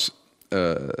Ievāns,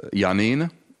 Janīna,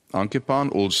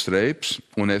 Ankepāna, Uldis Streips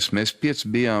un mēs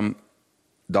 5 bijām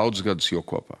daudz gadus jau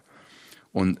kopā.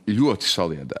 Un ļoti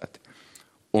saliedēti.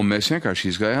 Un mēs vienkārši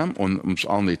izgājām, un mums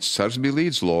Alnīts Cers bija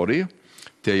līdz, Lorija,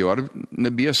 tie jau arī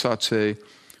nebija iesācēji,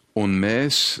 un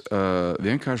mēs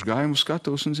vienkārši gājām uz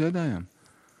skatuves un dziedājām.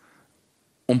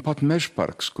 Un pat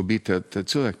Mežparks, kur bija tie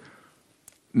cilvēki.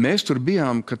 Mēs tur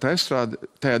bijām, kad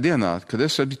tajā dienā, kad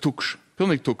es biju tukšs,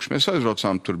 pilnīgi tukšs. Mēs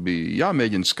aizbraucām, tur bija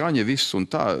jāmēģina skaņa, viss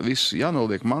un tā, viss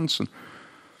jānoliek mans.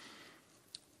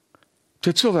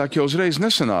 Tie cilvēki jau uzreiz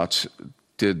nesanāca,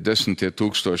 tie 10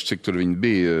 000, cik tur viņi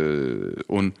bija,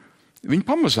 un viņi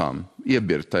pamazām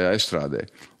iebir tajā estrādē.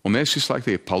 Un mēs visu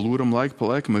laiku palūram laiku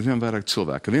pa laikam, vien vairāk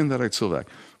cilvēku.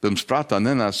 Tad mums prātā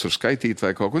nenāca tur skaitīt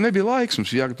vai kaut ko. Nebija laiks,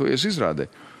 mums jāgatavojas izrādē.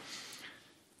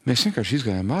 Mēs vienkārši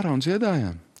izgājām ārā un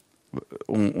dziedājām.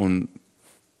 Un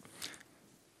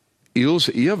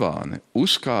Ilze Ievāne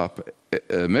uzkāpa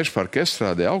Mežaparka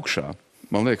estrādē augšā.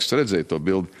 Man liekas, redzēja to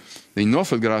bildi. Viņi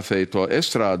nofotografēja to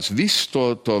estrādes, visu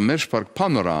to Mežaparka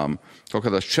panorāmu, kaut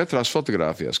kādās 4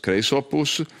 fotogrāfijās. Kreiso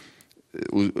pusi,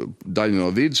 daļu no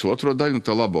vidus, otro daļu un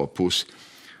to labo pusi.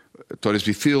 Toreiz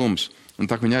bija films. Un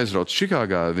tā, ka viņa aizrauca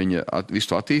Čikāgā, viņa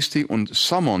visu to attīstīja un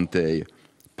samontēja,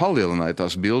 palielināja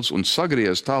tās bildes un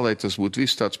sagrieza tā, lai tas būtu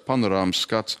viss tāds panorāmas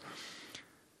skats.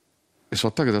 Es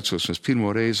vēl tagad atceros, mēs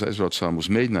pirmo reizi aizraucām uz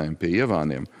mēģinājumu pie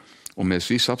Ievāniem, un mēs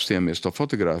visi apstījāmies to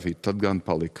fotogrāfiju, tad gan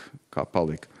palika, kā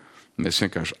palika. Mēs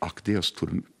vienkārši, ak, Dievs,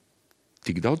 tur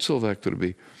tik daudz cilvēku tur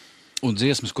bija. Un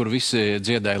dziesmas, kur visi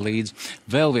dziedāja līdzi.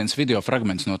 Vēl viens video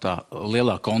fragments no tā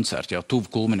lielā koncerta, jau tuvu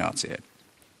kulminācijai.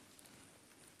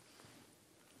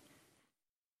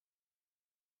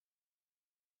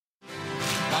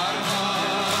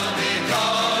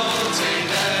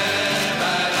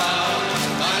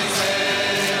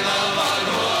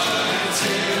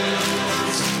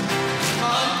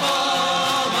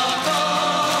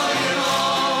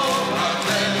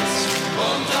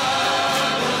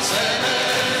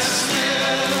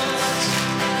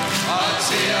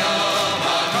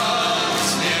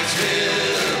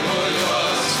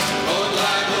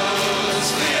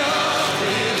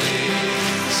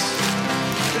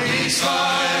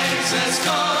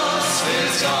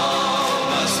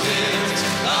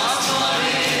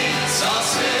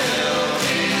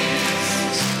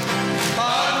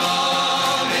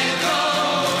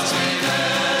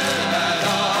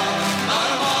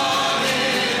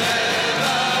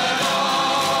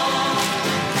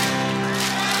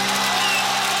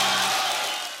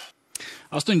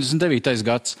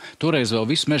 Gads. Toreiz vēl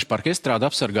visu Mežaparka estrādi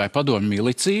apsargāja padomju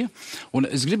milicija. Un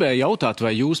es gribēju jautāt,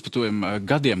 vai jūs pa tiem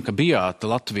gadiem, ka bijāt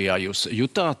Latvijā, jūs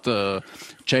jutāt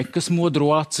čekas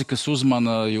modro aci, kas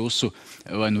uzmana jūsu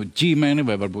vai nu ģimeni,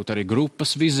 vai varbūt arī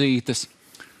grupas vizītes?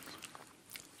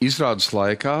 Izrādes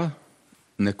laikā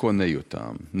neko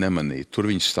nejūtām, nemanīja. Tur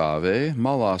viņi stāvēja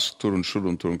malās, tur un šur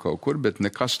un tur un kaut kur, bet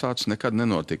nekas tāds nekad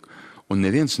nenotika. Un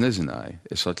neviens nezināja,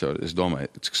 es domāju,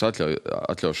 cik es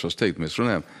atļaušos teikt, mēs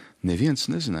runājam, neviens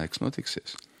nezināja, kas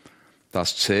notiksies.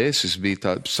 Tās cēsis bija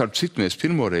tā, starp citu mēs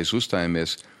pirmoreiz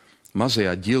uzstājāmies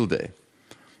mazajā ģildē.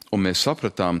 Un mēs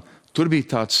sapratām, tur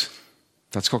bija tāds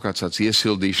kaut kāds tāds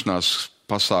iesildīšanās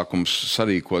pasākums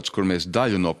sarīkots, kur mēs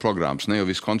daļu no programmas, ne jau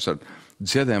visu koncertu,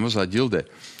 dziedājām mazā ģildē.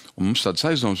 Un mums tāds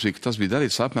aizdoms bija, ka tas bija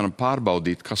darīts apmēram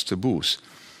pārbaudīt, kas te būs.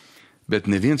 Bet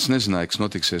neviens nezināja, kas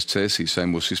notiksies cēsīs, vai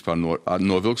mūs vispār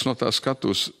novilks no tā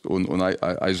skatus un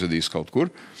aizvedīs kaut kur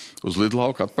uz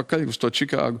lidlauku atpakaļ, uz to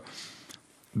Čikāgu.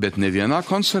 Bet nevienā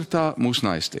koncertā mūs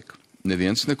neaiztiek.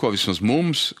 Neviens neko, vismaz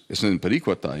mums, es nezinu par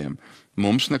rīkotājiem,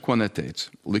 mums neko neteica,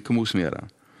 lika mūs mierā.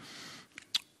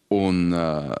 Un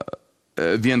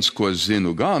viens, ko es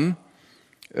zinu gan,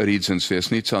 Rīdzenes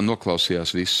viesnīcā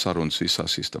noklausījās visas sarunas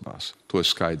visās istabās. To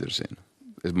es skaidri zinu.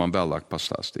 Man vēlāk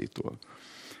pastāstīja to.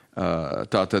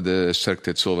 Tātad es ceru, ka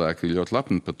tie cilvēki ir ļoti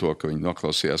lepni par to, ka viņi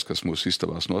noklausījās, kas mūsu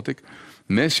istabās notika.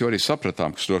 Mēs jau arī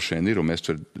sapratām, kas droši vien ir, un mēs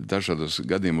tur dažādos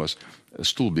gadījumos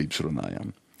stulbības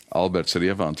runājām. Alberts ar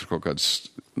Ievānu tur kaut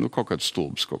kāds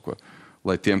stulbs kaut ko,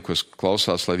 lai tiem, kas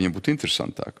klausās, lai viņiem būtu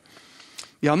interesantāk.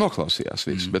 Jā, noklausījās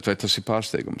viss, bet vai tas ir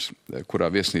pārsteigums, kurā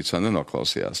viesnīcā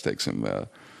nenoklausījās, teiksim.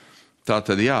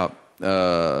 Tātad jā,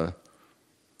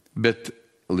 bet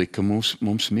lika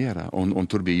mums mierā. Un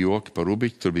tur bija joki par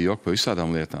Rubiķu, tur bija joki par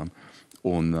visādām lietām.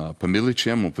 Un par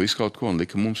miličiem un par visu kaut ko, un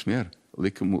lika mums mierā.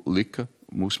 Lika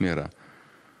mūs mierā.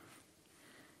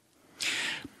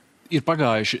 Ir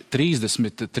pagājuši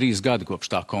 33 gadi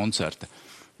kopš tā koncerta.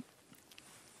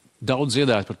 Daudz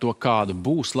dziedājāt par to, kāda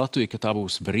būs Latvija, ka tā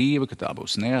būs brīva, ka tā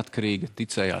būs neatkarīga,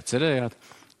 ticējāt, cerējāt.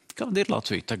 Kāda ir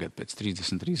Latvija tagad pēc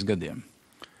 33 gadiem?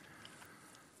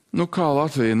 Nu, kā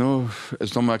Latvija?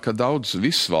 Es domāju, ka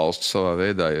visas valsts savā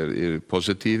veidā ir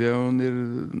pozitīvie un ir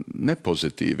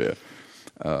nepozitīvie.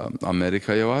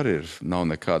 Amerikā jau arī nav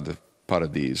nekāda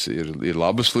paradīze. Ir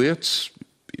labas lietas,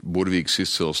 burvīgas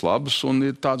izcils labas, un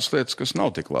ir tādas lietas, kas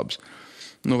nav tik labas.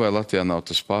 Vai Latvijā nav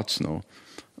tas pats?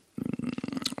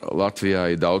 Latvijā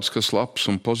ir daudz kas labs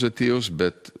un pozitīvs,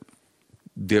 bet,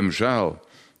 diemžēl,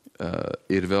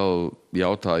 ir vēl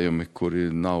jautājumi, kuri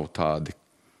nav tādi,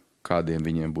 kādiem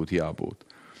viņiem būtu jābūt.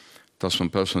 Tas man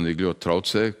personīgi ļoti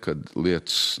traucē, kad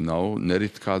lietas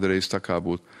nerit kādreiz tā kā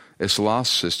būtu. Es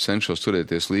lasu, es cenšos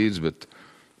turēties līdzi, bet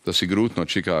tas ir grūti no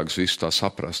Čikāgas visu tā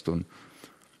saprast.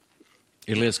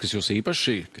 Ir lietas, kas jūs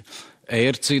īpaši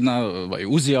ērcina, vai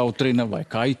uzjautrina, vai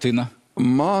kaitina?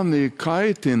 Mani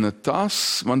kaitina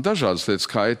tas, man dažādas lietas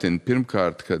kaitina.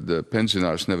 Pirmkārt, kad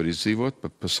pensionārs nevar izdzīvot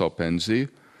pa savu pensiju.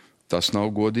 Tas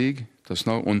nav godīgi. Tas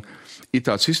nav. Un ir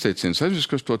tāds izteiciens, aizmirst,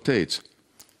 kas to teica.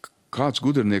 Kāds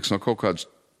gudrinieks no kaut kādas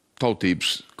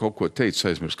tautības kaut ko teica,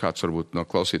 aizmirst, kāds varbūt no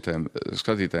klausītājiem,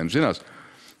 skatītājiem zinās.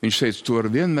 Viņš teica, to var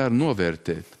vienmēr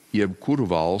novērtēt jebkuru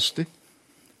valsti,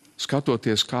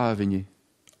 skatoties, kā viņi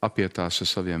apietās ar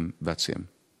saviem veciem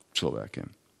cilvēkiem.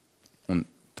 Un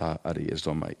tā arī, es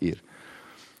domāju, ir.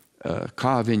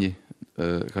 Kā viņi,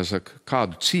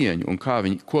 kādu cieņu un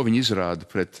ko viņi izrāda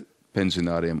pret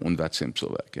pensionāriem un veciem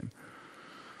cilvēkiem.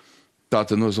 Tā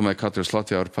tad nozīmē, ka katrs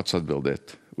Latvijā var pats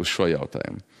atbildēt uz šo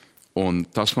jautājumu. Un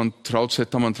tas man traucē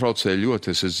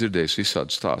ļoti. Es esmu dzirdējis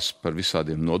visādus stāstus par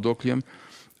visādiem nodokļiem,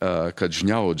 kad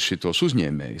žņaud šitos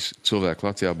uzņēmējus. Cilvēki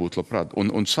Latvijā būtu labprāt.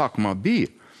 Un sākumā bija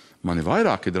mani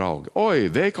vairāki draugi.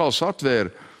 Oi, veikals atvēra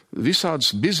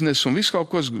visādas biznesu un visu kaut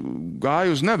ko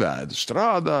gāja uz nevēdu.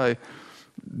 Strādāja,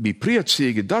 bija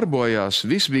priecīgi, darbojās,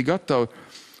 viss bija gatavi.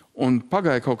 Un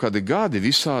pagāja kaut kādi gadi,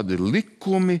 visādi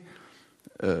likumi,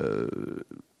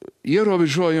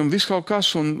 ierobežojumi, viss kaut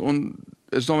kas. Un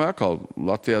es domāju, atkal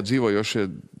Latvijā dzīvojošie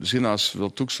zinās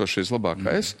vēl 1000 labāk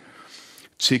kā es,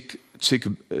 cik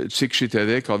šitie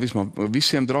veikali,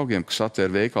 visiem draugiem, kas atvēr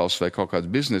veikals vai kaut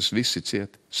kāds biznes, visi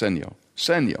ciet sen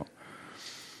jau.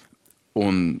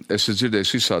 Un es esmu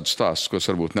dzirdējis visādus stāstus, ko es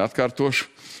varbūt neatkārtošu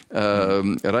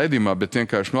raidījumā, bet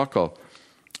vienkārši atkal,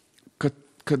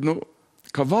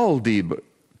 ka valdība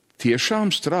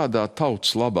tiešām strādā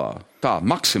tautas labā, tā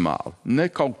maksimāli, ne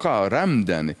kaut kā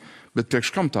remdeni, bet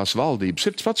priekš kam tās valdības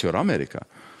ir, tas pats jau ir Amerikā.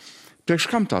 Priekš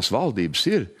kam tās valdības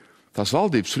ir? Tās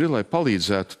valdības ir, lai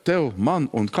palīdzētu tev, man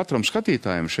un katram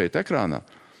skatītājiem šeit ekrānā.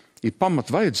 Ir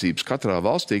pamat vajadzības katrā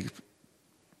valstī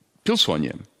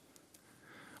pilsoņiem.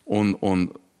 Un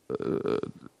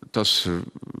tas,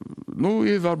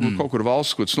 ir varbūt kaut kur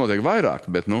valsts, kur tas notiek vairāk,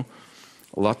 bet,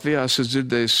 Latvijā es esmu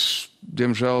dzirdējis,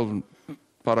 diemžēl,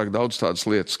 pārāk daudz tādas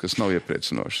lietas, kas nav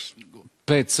iepriecinošas.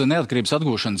 Pēc neatkarības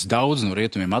atgūšanas daudz no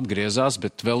rietumiem atgriezās,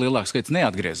 bet vēl lielāks skaits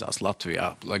neatgriezās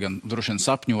Latvijā. Lai gan droši vien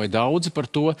sapņoja daudzi par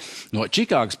to. No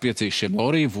Čikāgas piecīšiem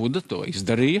Lorija Vuda to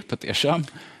izdarīja patiešām.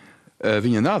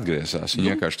 Viņa neatgriezās,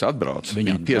 viņa vienkārši atbrauca.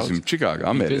 Viņa piedzima Čikāgā,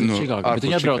 Amerikā. Bet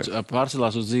viņa atbrauc,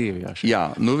 pārcelās uz dzīvi. Jā,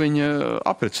 viņa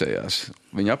apprecējās.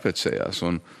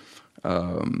 Un,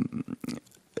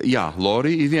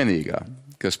 Lorija ir vienīgā,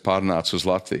 kas pārnāca uz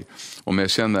Latviju. Un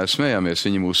mēs vienmēr smējāmies,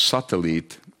 viņa mūsu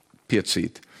satelīti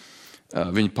piecīt.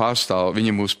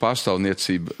 Viņa mūsu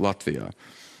pārstāvniecība Latvijā.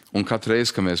 Un katru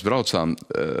reizi, kad mēs braucām,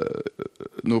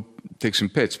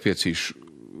 pēc piecīšu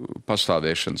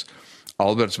pastāvēšanas,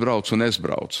 Alberts brauc un es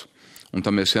braucu. Un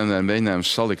tad mēs vienmēr mēģinājām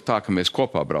salikt tā, ka mēs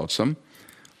kopā braucam,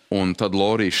 un tad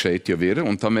Lorija šeit jau ir,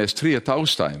 un tad mēs trietā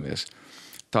uzstājamies.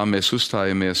 Tā mēs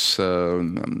uzstājamies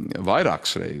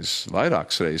vairākas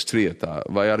reizes trietā,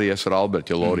 vai arī es ar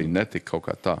Albertu, ja Lorija netika kaut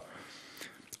kā tā.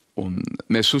 Un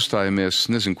mēs uzstājamies,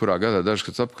 nezinu, kurā gadā, dažs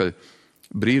gads atpakaļ,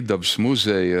 Brīvdabas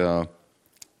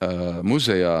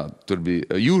muzejā, tur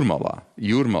bija Jūrmalā.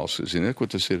 Jūrmals, ziniet, ko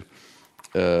tas ir?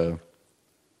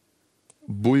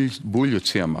 Buļļu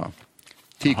ciemā.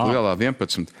 Tīklu vēlā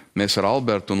 11. Mēs ar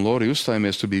Albertu un Loriju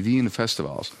uzstājamies, tur bija vīna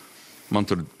festivāls.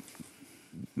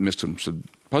 Mēs tur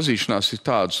pazīšanās ir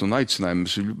tādas un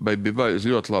aicinājums bija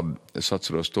ļoti labi. Es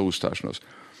atceros to uzstāšanos.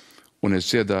 Un es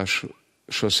dziedāšu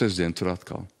šo sestdienu tur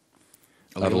atkal.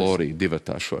 Ar Loriju,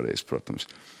 divatā šoreiz, protams.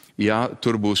 Jā,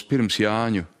 tur būs pirms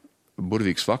Jāņu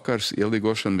burvīgs vakars,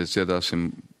 ielīgošana, mēs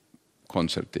dziedāsim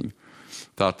koncertiņu.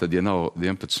 Tātad, ja nav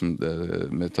 11,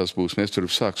 tas būs, mēs tur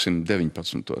sāksim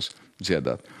 19.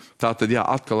 dziedāt. Tātad,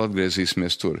 atkal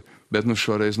atgriezīsimies tur. Bet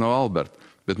šoreiz nav Alberta.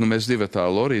 Bet mēs divatā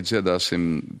ar Loriju dziedāsim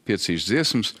piecīšas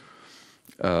dziesmas.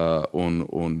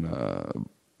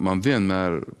 Man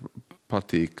vienmēr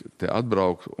patīk te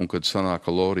atbraukt, un kad sanāk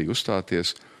ar Loriju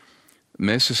uzstāties,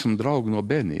 mēs esam draugi no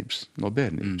bērnības.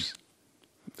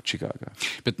 Čikāgā.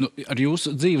 Bet ar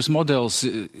jūsu dzīves modelis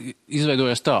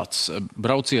izveidojās tāds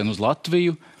braucienu uz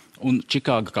Latviju un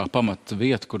Čikāga kā pamata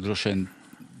vieta, kur droši vien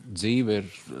dzīve ir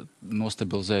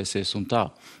nostabilizējusies un tā.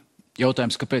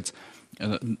 Jautājums, kāpēc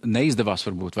neizdevās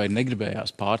varbūt vai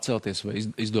negribējās pārcelties vai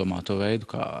izdomāt to veidu,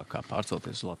 kā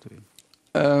pārcelties uz Latviju?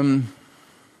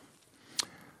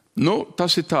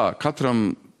 Tas ir tā,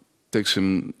 katram, teiksim,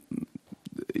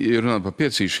 ja runāt par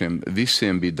piecīšiem,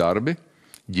 visiem bija darbi,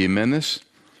 ģimenes,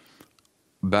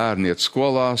 bērni iet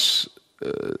skolās,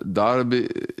 darbi,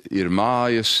 ir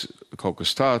mājas, kaut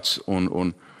kas tāds,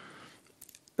 un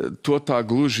to tā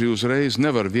gluži uzreiz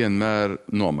nevar vienmēr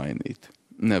nomainīt.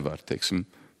 Nevar, teiksim.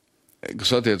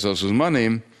 Kas attiecās uz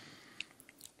manīm,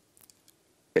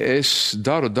 es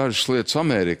daru dažas lietas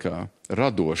Amerikā,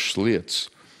 radošas lietas,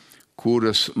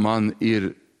 kuras man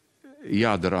ir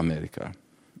jādara Amerikā.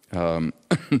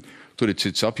 Tur ir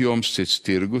cits apjoms, cits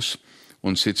tirgus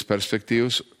un cits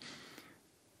perspektīvas.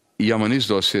 Ja man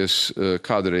izdosies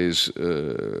kādreiz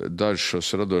dažus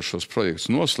šos radošos projektus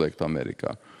noslēgt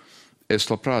Amerikā, es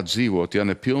labprāt dzīvotu, ja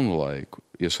ne pilnu laiku,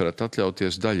 ja es varētu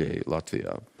atļauties daļēji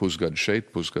Latvijā. Pusgadu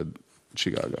šeit, pusgadu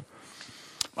Čikāgā.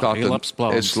 Tātad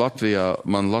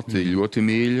man Latvija ļoti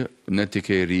mīļa, ne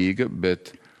tikai Rīga,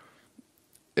 bet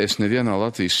es nevienā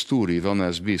Latvijas stūrī vēl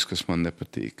neesmu bijis, kas man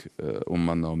nepatīk un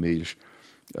man nav mīļš.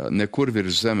 Nekur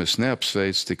virs zemes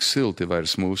neapsveic tik silti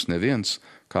vairs mūs neviens,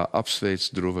 kā apsveic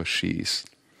druva šīs.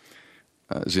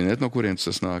 Ziniet, no kurienes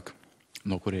tas nāk?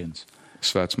 No kurienes?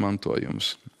 Svēts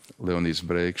mantojums. Leonīds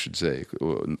Breikšs dzēja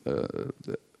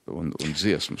un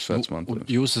dziesmu svēts mantojums.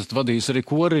 Jūs esat vadījis arī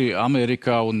kori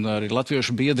Amerikā un arī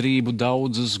latviešu biedrību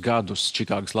daudzus gadus,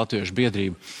 Čikāgas latviešu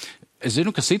biedrību. Es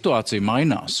zinu, ka situācija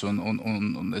mainās,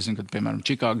 un es zinu, ka, piemēram,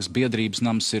 Čikāgas biedrības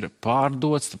nams ir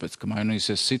pārdots, tāpēc, ka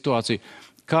mainīsies situācija.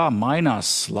 Kā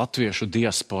mainās latviešu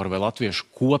diaspora vai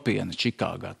latviešu kopiena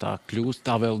Čikāgā? Tā kļūst,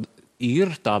 tā vēl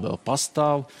ir, tā vēl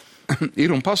pastāv?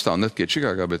 Ir un pastāv, ne tikai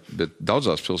Čikāgā, bet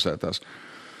daudzās pilsētās.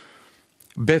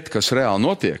 Bet, kas reāli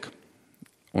notiek,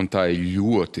 un tā ir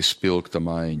ļoti spilgta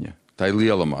maiņa, tā ir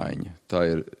liela maiņa, tā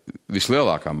ir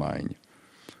vislielākā maiņa,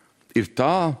 ir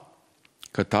tā,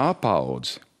 ka tā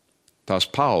paudze, tās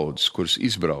paudzes, kuras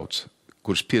izbrauc,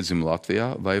 kuras piedzima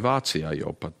Latvijā vai Vācijā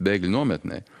jau pat bēgļu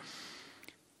nometnē,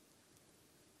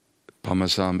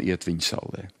 pamazām iet viņa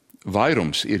saulē.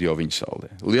 Vairums ir jau viņa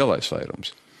saulē, lielais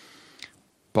vairums.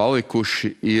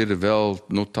 Palikuši ir vēl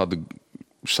tāda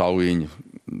sauliņa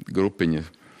grupiņa,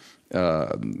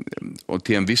 un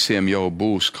tiem visiem jau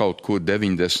būs kaut kur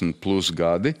 90 plus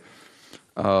gadi.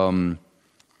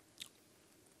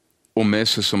 Un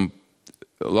mēs esam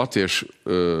latviešu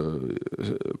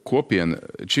kopiena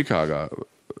Čikāgā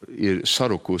ir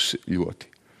sarukusi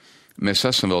ļoti. Mēs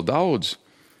esam vēl daudz,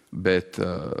 bet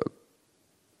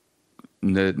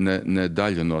ne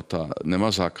daļa no tā, ne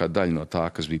mazākā daļa no tā,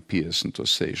 kas bija 50.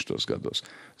 60. gados.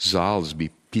 Zāles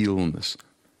bija pilnas,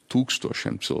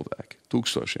 tūkstošiem cilvēki,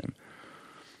 tūkstošiem.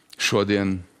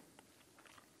 Šodien,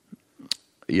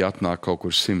 ja atnāk kaut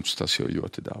kur 100, tas jau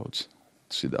ļoti daudz.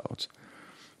 Tas ir daudz.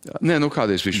 Nē,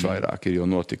 kādreiz viņš vairāk ir jau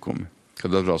notikumi.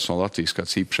 Kad atbrauc no Latvijas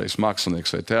kāds īpašais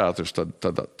mākslinieks vai teātris,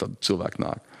 tad cilvēki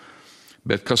nāk.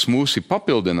 Bet kas mūs ir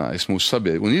papildinājis, mūsu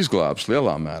sabiedrību un izglābs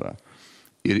lielā mērā,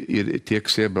 ir tie,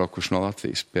 kas iebraukuši no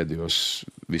Latvijas pēdējos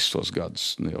visus tos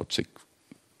gadus, jau cik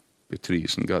ir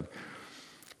 30 gadi.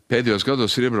 Pēdējos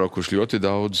gados ir iebraukuši ļoti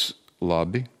daudz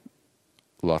labi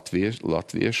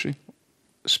latvieši,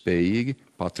 spējīgi,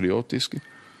 patriotiski.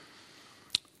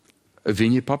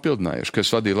 Viņi ir papildinājuši, kad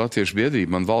es vadīju Latviešu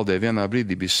biedrību, man valdē vienā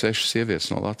brīdī bija 6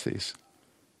 sievietes no Latvijas,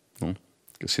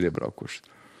 kas ir iebraukuši.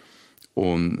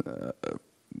 Un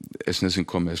es nezinu,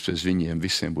 ko mēs pēc viņiem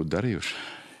visiem būtu darījuši.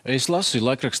 Es lasīju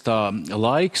laikrakstā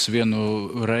Laiks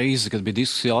vienu reizi, kad bija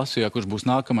diskusija Latvijā, kurš būs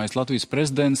nākamais Latvijas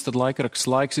prezidents, tad laikraksts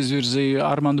Laiks izvirzīja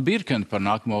Armandu Birkeni par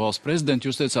nākamo valsts prezidentu.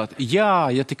 Jūs teicāt,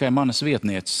 jā, ja tikai manas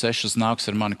vietnieces 6 nāks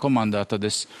ar mani komandā, tad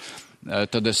es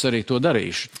arī to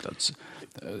darīšu. Tāds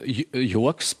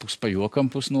joks, pus pa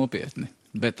jokam, pus nopietni.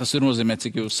 Bet tas ir nozīmē,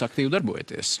 cik jūs aktīvi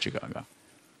darbojaties Čikāgā.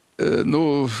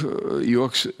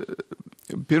 Joks,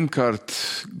 pirmkārt,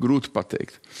 grūti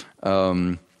pateikt.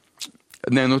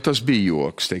 Nē, tas bija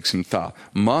joks, teiksim tā.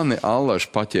 Mani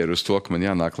allaži paķēra uz to, ka man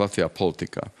jānāk Latvijā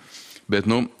politikā. Bet,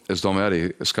 es domāju, arī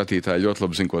skatītāji ļoti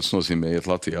labi zina, ko tas nozīmē iet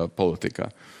Latvijā politikā.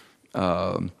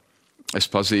 Es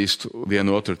pazīstu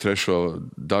vienu, otru, trešo,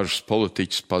 dažus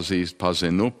politiķus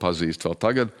pazinu vēl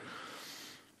tagad.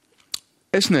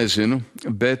 Es nezinu,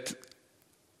 bet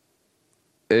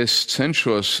es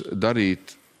cenšos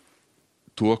darīt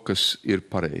to, kas ir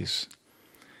pareizi.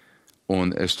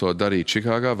 Un es to darīju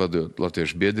Čikāgā, vadot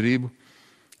Latviešu biedrību,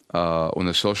 un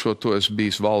es vēl šo to esmu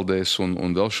bijis valdēs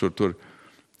un vēl šur tur.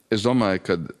 Es domāju,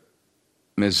 ka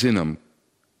mēs zinām,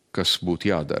 kas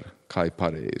būtu jādara, kā ir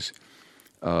pareizi.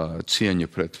 Cieņa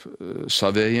pret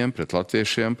savējiem, pret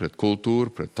latviešiem, pret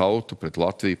kultūru, pret tautu, pret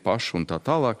Latviju pašu un tā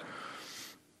tālāk.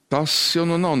 Tas jau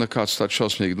nav nekāds tāds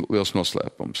šausmīgi liels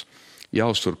noslēpums.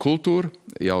 Jāuztur kultūra,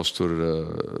 jāuztur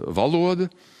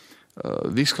valoda,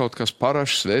 viss kaut kas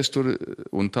parašs, vēsture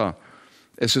un tā.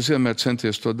 Es vienmēr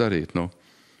centies to darīt.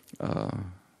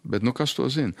 Bet nu kas to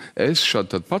zina? Es šādi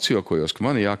tad pats jokojos, ka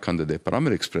man jākandidē par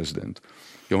Amerikas prezidentu.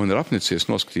 Jo man ir apnicies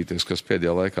noskatīties, kas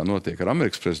pēdējā laikā notiek ar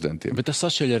Amerikas prezidentiem. Bet tas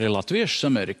atšķiļ arī latviešus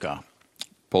Amerikā.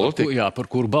 Politika. Jā, par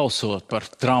kuru balsot, par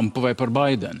Trumpu vai par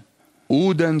Baidenu.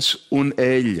 Ūdens un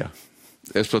eļļa.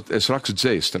 Es rakstu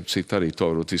dzeju, starp citu arī to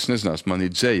varbūt viss nezinās. Man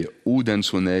ir dzeja,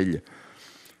 ūdens un eļļa.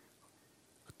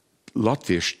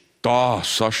 Latvieši tā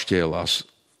sašķēlās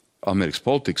Amerikas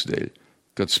politikas dēļ,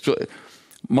 kad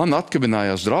man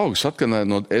atkabinājās draugs,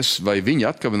 es vai viņi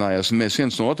atkabinājās, un mēs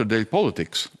viens no otra dēļ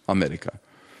politikas Amerikā.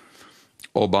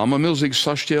 Obama milzīgi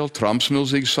sašķēla, Trumps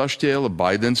milzīgi sašķēla,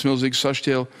 Baidens milzīgi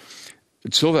sašķēla.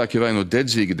 Cilvēki vai no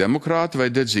dedzīgi demokrāti, vai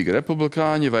dedzīgi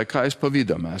republikāņi, vai kā es pa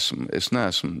vidam esmu. Es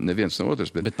neesmu neviens no otrs.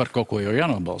 Bet par kaut ko jau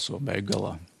jānobalso beigu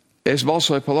galā. Es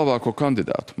balsoju par labāko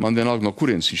kandidātu. Man vienalga, no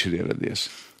kurienes viņš ir ieradies.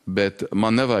 Bet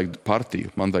man nevajag partiju,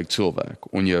 man vajag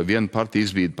cilvēku. Un ja viena partija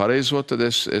izbīda pareizo, tad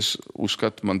es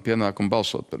uzskatu, man pienākumu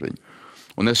balsot par viņu.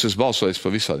 Un es esmu balsojis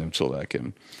par visādiem cilvēkiem.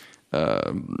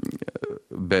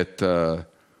 Bet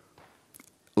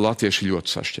latvieši ļoti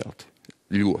sašķelti.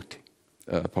 Ļoti.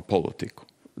 Pa politiku.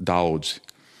 Daudzi.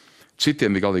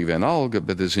 Citiem ir galīgi viena alga,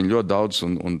 bet es zinu ļoti daudz,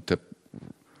 un te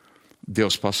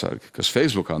Dievs pasargi, kas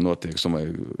Facebookā notiek. Es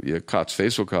domāju, ja kāds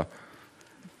Facebookā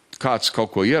kāds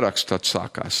kaut ko ieraksta, tad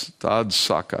sākās. Tādas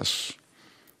sākās.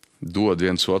 Dod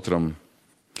viens otram.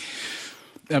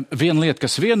 Viena lieta,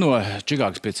 kas vieno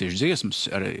Čigāgas piecīšu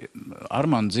dziesmas, arī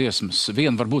Armanda dziesmas,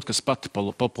 viena varbūt, kas pati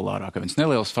populārāka, viens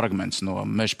neliels fragments no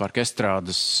Meža parka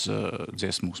estrādes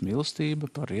dziesmu Mūsu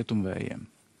mīlestība par rietumvējiem.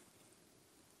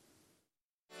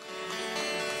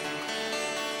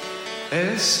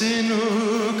 Es zinu,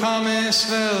 kā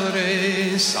mēs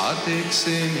vēlreiz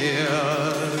satiksimies.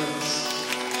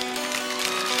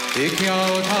 Tik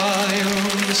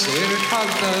jautājums ir, kad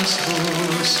tas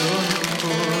būs un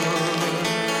kur.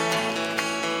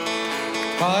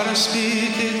 Par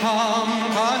spīti tam,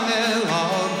 kā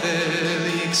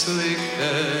nelabvēlīgs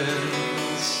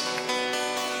liktenis,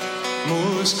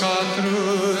 mūs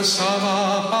katru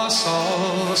savā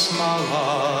pasaules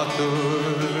malā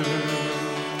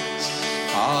turs.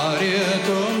 Kā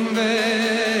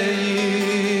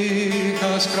rietumvēji,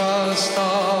 kas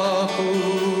krastā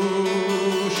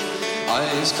pūš,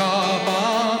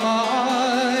 aizkāpām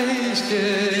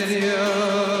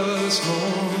aizķēries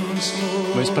mums.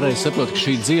 Vai es pareizi saprotu, ka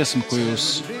šī dziesma, ko jūs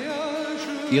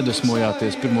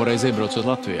iedvesmojāties pirmo reizi iebraucot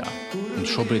Latvijā, un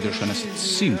šobrīd droši vien esat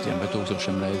simtiem vai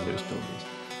tūkstošiem reizi izpildījis?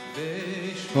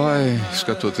 Vai,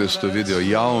 skatoties to video,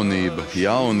 jaunība.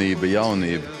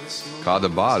 Kāda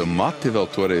vārda, mati vēl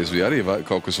toreiz bija arī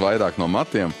kaut kas vairāk no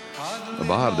matiem.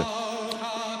 Vārdi.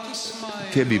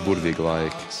 Tie bija burvīgi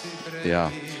laiki. Jā.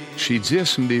 Šī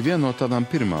dziesma bija viena no tādām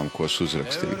pirmām, ko es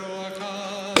uzrakstīju.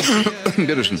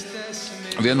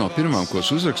 Viena no pirmām, ko es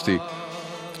uzrakstīju.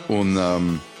 Un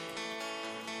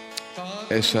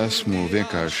es esmu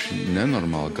vienkārši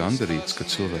nenormāli gandarīts, ka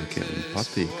cilvēkiem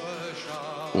patīk.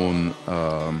 Un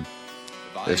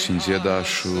es viņu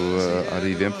dziedāšu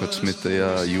arī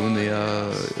 11. jūnijā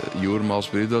Jūrmālas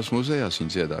brīvdabas muzejā.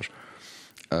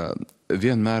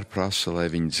 Vienmēr prasa, lai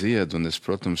viņi dzied, un es,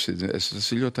 protams, tas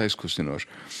ir ļoti aizkustinoši.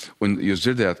 Un jūs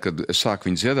dzirdējāt, kad es sāku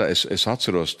viņu dziedāt, es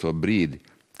atceros to brīdi,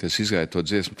 kad es izgāju to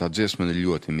dziesmu. Tā dziesma man ir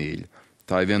ļoti mīļa.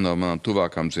 Tā ir viena no manām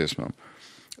tuvākām dziesmām,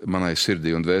 manai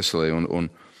sirdī un dvēselē, un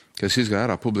kad es izgāju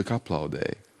ārā, publika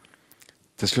aplaudēja.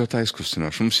 Tas ļoti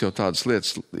aizkustinoši. Mums jau tādas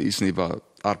lietas īstenībā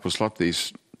ārpus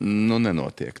Latvijas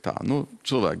nenotiek tā.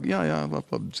 Cilvēki, jā,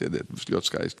 labi, dziediet, būs ļoti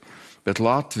skaisti. Bet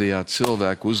Latvijā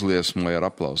cilvēku uzliesmoja ar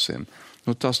aplausiem.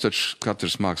 Tas taču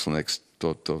katrs mākslinieks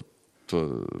to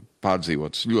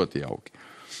pārdzīvots ļoti jauki.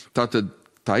 Tātad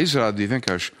tā izrādīja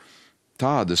vienkārši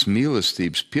tādas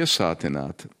mīlestības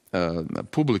piesātināta.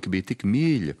 Publika bija tik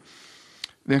mīļa.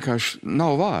 Vienkārši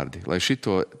nav vārdi, lai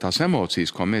tās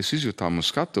emocijas, ko mēs izjūtām uz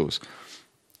skatuves,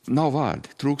 nav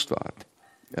vārdi, trūkst vārdi.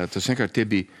 Tas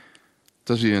vienkārši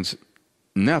tas bija viens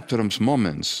neaptverams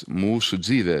moments mūsu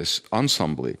dzīvēs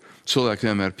ansamblī. Cilvēki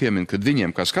vienmēr piemin, ka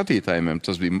viņiem kā skatītājiem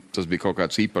tas bija kaut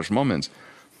kāds īpašs moments,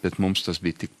 bet mums tas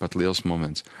bija tikpat liels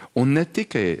moments. Un ne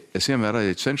tikai, es vienmēr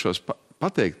arī cenšos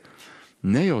pateikt,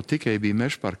 ne jau tikai bija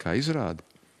Meža parkā izrāde.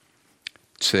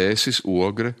 Cēsis,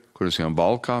 Ogre, kuras jau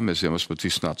valkā, mēs jau pat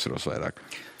visu neatceros vairāk.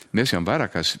 Mēs jau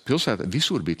vairākās pilsētā,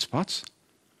 visur bija tas pats.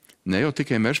 Ne jau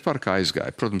tikai Meža parkā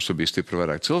aizgāja, protams, tur bija stipri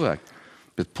vairāk cilvēku,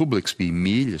 bet publikas bija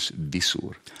mīļas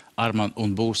visur. Armand,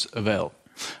 un būs vēl.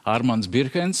 Armands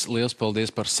Birkens, liels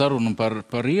paldies par sarunu un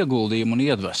par ieguldījumu un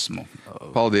iedvesmu.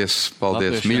 Paldies,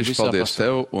 mīļš, paldies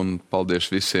tev un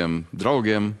paldies visiem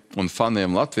draugiem un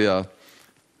faniem Latvijā.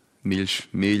 Mīļš,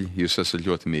 mīļi, jūs esat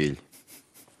ļoti mīļi.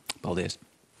 Paldies.